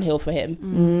really downhill for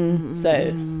him.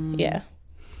 So yeah,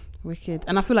 wicked.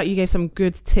 And I feel like you gave some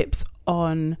good tips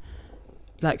on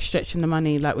like stretching the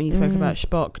money, like when you spoke about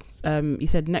Spock. You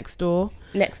said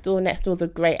Nextdoor's a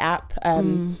great app.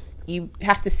 You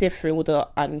have to sift through all the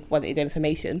unwanted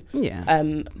information.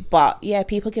 But yeah,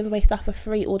 people give away stuff for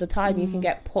free all the time. You can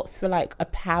get pots for like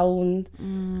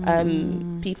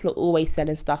 £1. People are always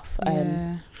selling stuff.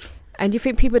 And you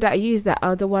think people that use that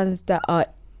are the ones that are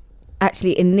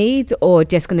actually in need, or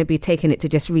just going to be taking it to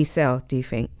just resell, do you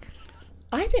think?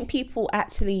 I think people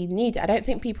actually need it. I don't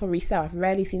think people resell. I've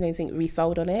rarely seen anything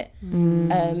resold on it.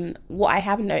 What I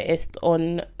have noticed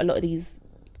on a lot of these,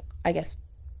 I guess,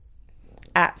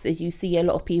 apps, is you see a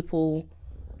lot of people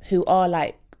who are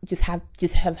like just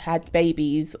have had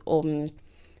babies, and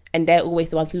they're always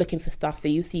the ones looking for stuff. So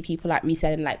you see people like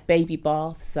reselling like baby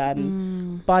baths,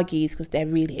 buggies because they're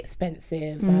really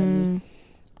expensive,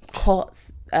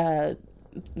 cots,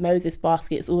 Moses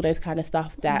baskets, all those kind of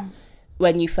stuff that.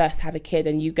 When you first have a kid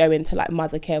and you go into like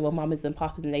mother care or mamas and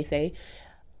papas, and they say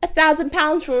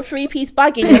 £1,000 for a 3-piece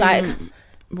buggy, you're like,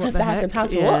 £1,000 for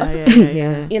what?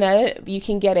 You know, you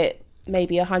can get it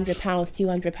maybe £100,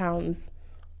 £200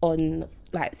 on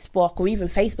like Spock or even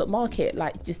Facebook Market.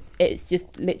 Like, it's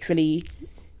just literally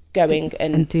going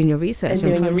and doing your research.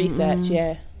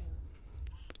 Yeah.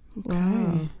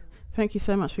 Okay. Thank you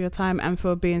so much for your time and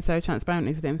for being so transparent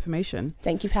with the information.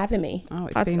 Thank you for having me. Oh,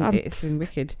 it's been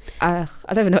wicked. I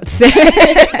don't even know what to say.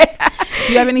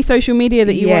 Do you have any social media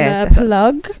that you want to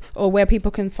plug, or where people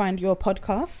can find your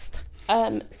podcast?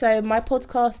 So my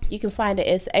podcast, you can find it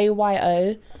is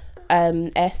AYO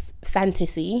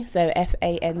Fantasy, so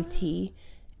FANTASY.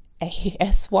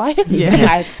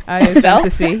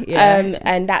 Fantasy.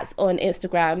 And that's on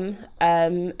Instagram.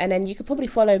 And then you could probably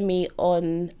follow me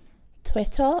on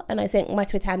Twitter, and I think my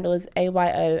Twitter handle is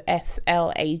AYOFLAGZ.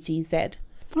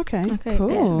 Okay,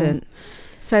 cool. Excellent.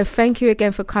 So thank you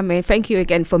again for coming. Thank you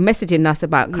again for messaging us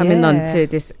about coming on to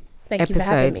this episode. You for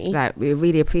having me. Like, we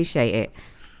really appreciate it.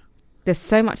 There's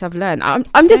so much I've learned. I'm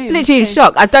just literally in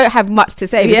shock. I don't have much to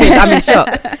say because I'm in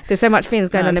shock. There's so much things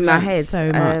going on in my head.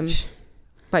 So much.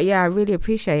 But yeah, I really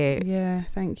appreciate it. Yeah,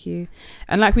 thank you.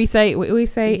 And like we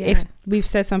always say, if we've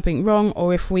said something wrong,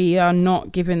 or if we are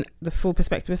not given the full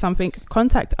perspective of something,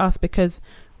 contact us, because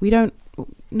we don't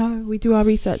No, we do our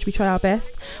research. We try our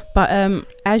best. But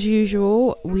as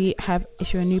usual, we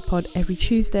issue a new pod every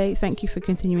Tuesday. Thank you for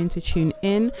continuing to tune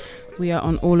in. We are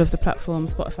on all of the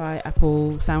platforms: Spotify,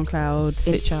 Apple, SoundCloud,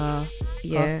 Stitcher,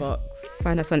 Castbox.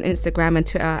 Find us on Instagram and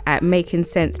Twitter at Making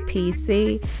Sense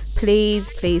PC.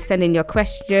 Please send in your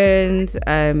questions.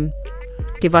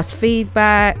 Give us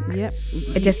feedback. Yep.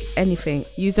 Just anything.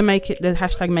 Use the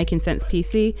hashtag Making Sense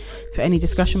PC for any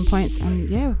discussion points, and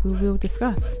we will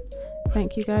discuss.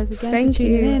 Thank you guys again for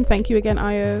tuning in. Thank you again,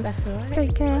 Ayo. That's all right.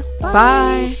 Take care.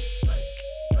 Bye.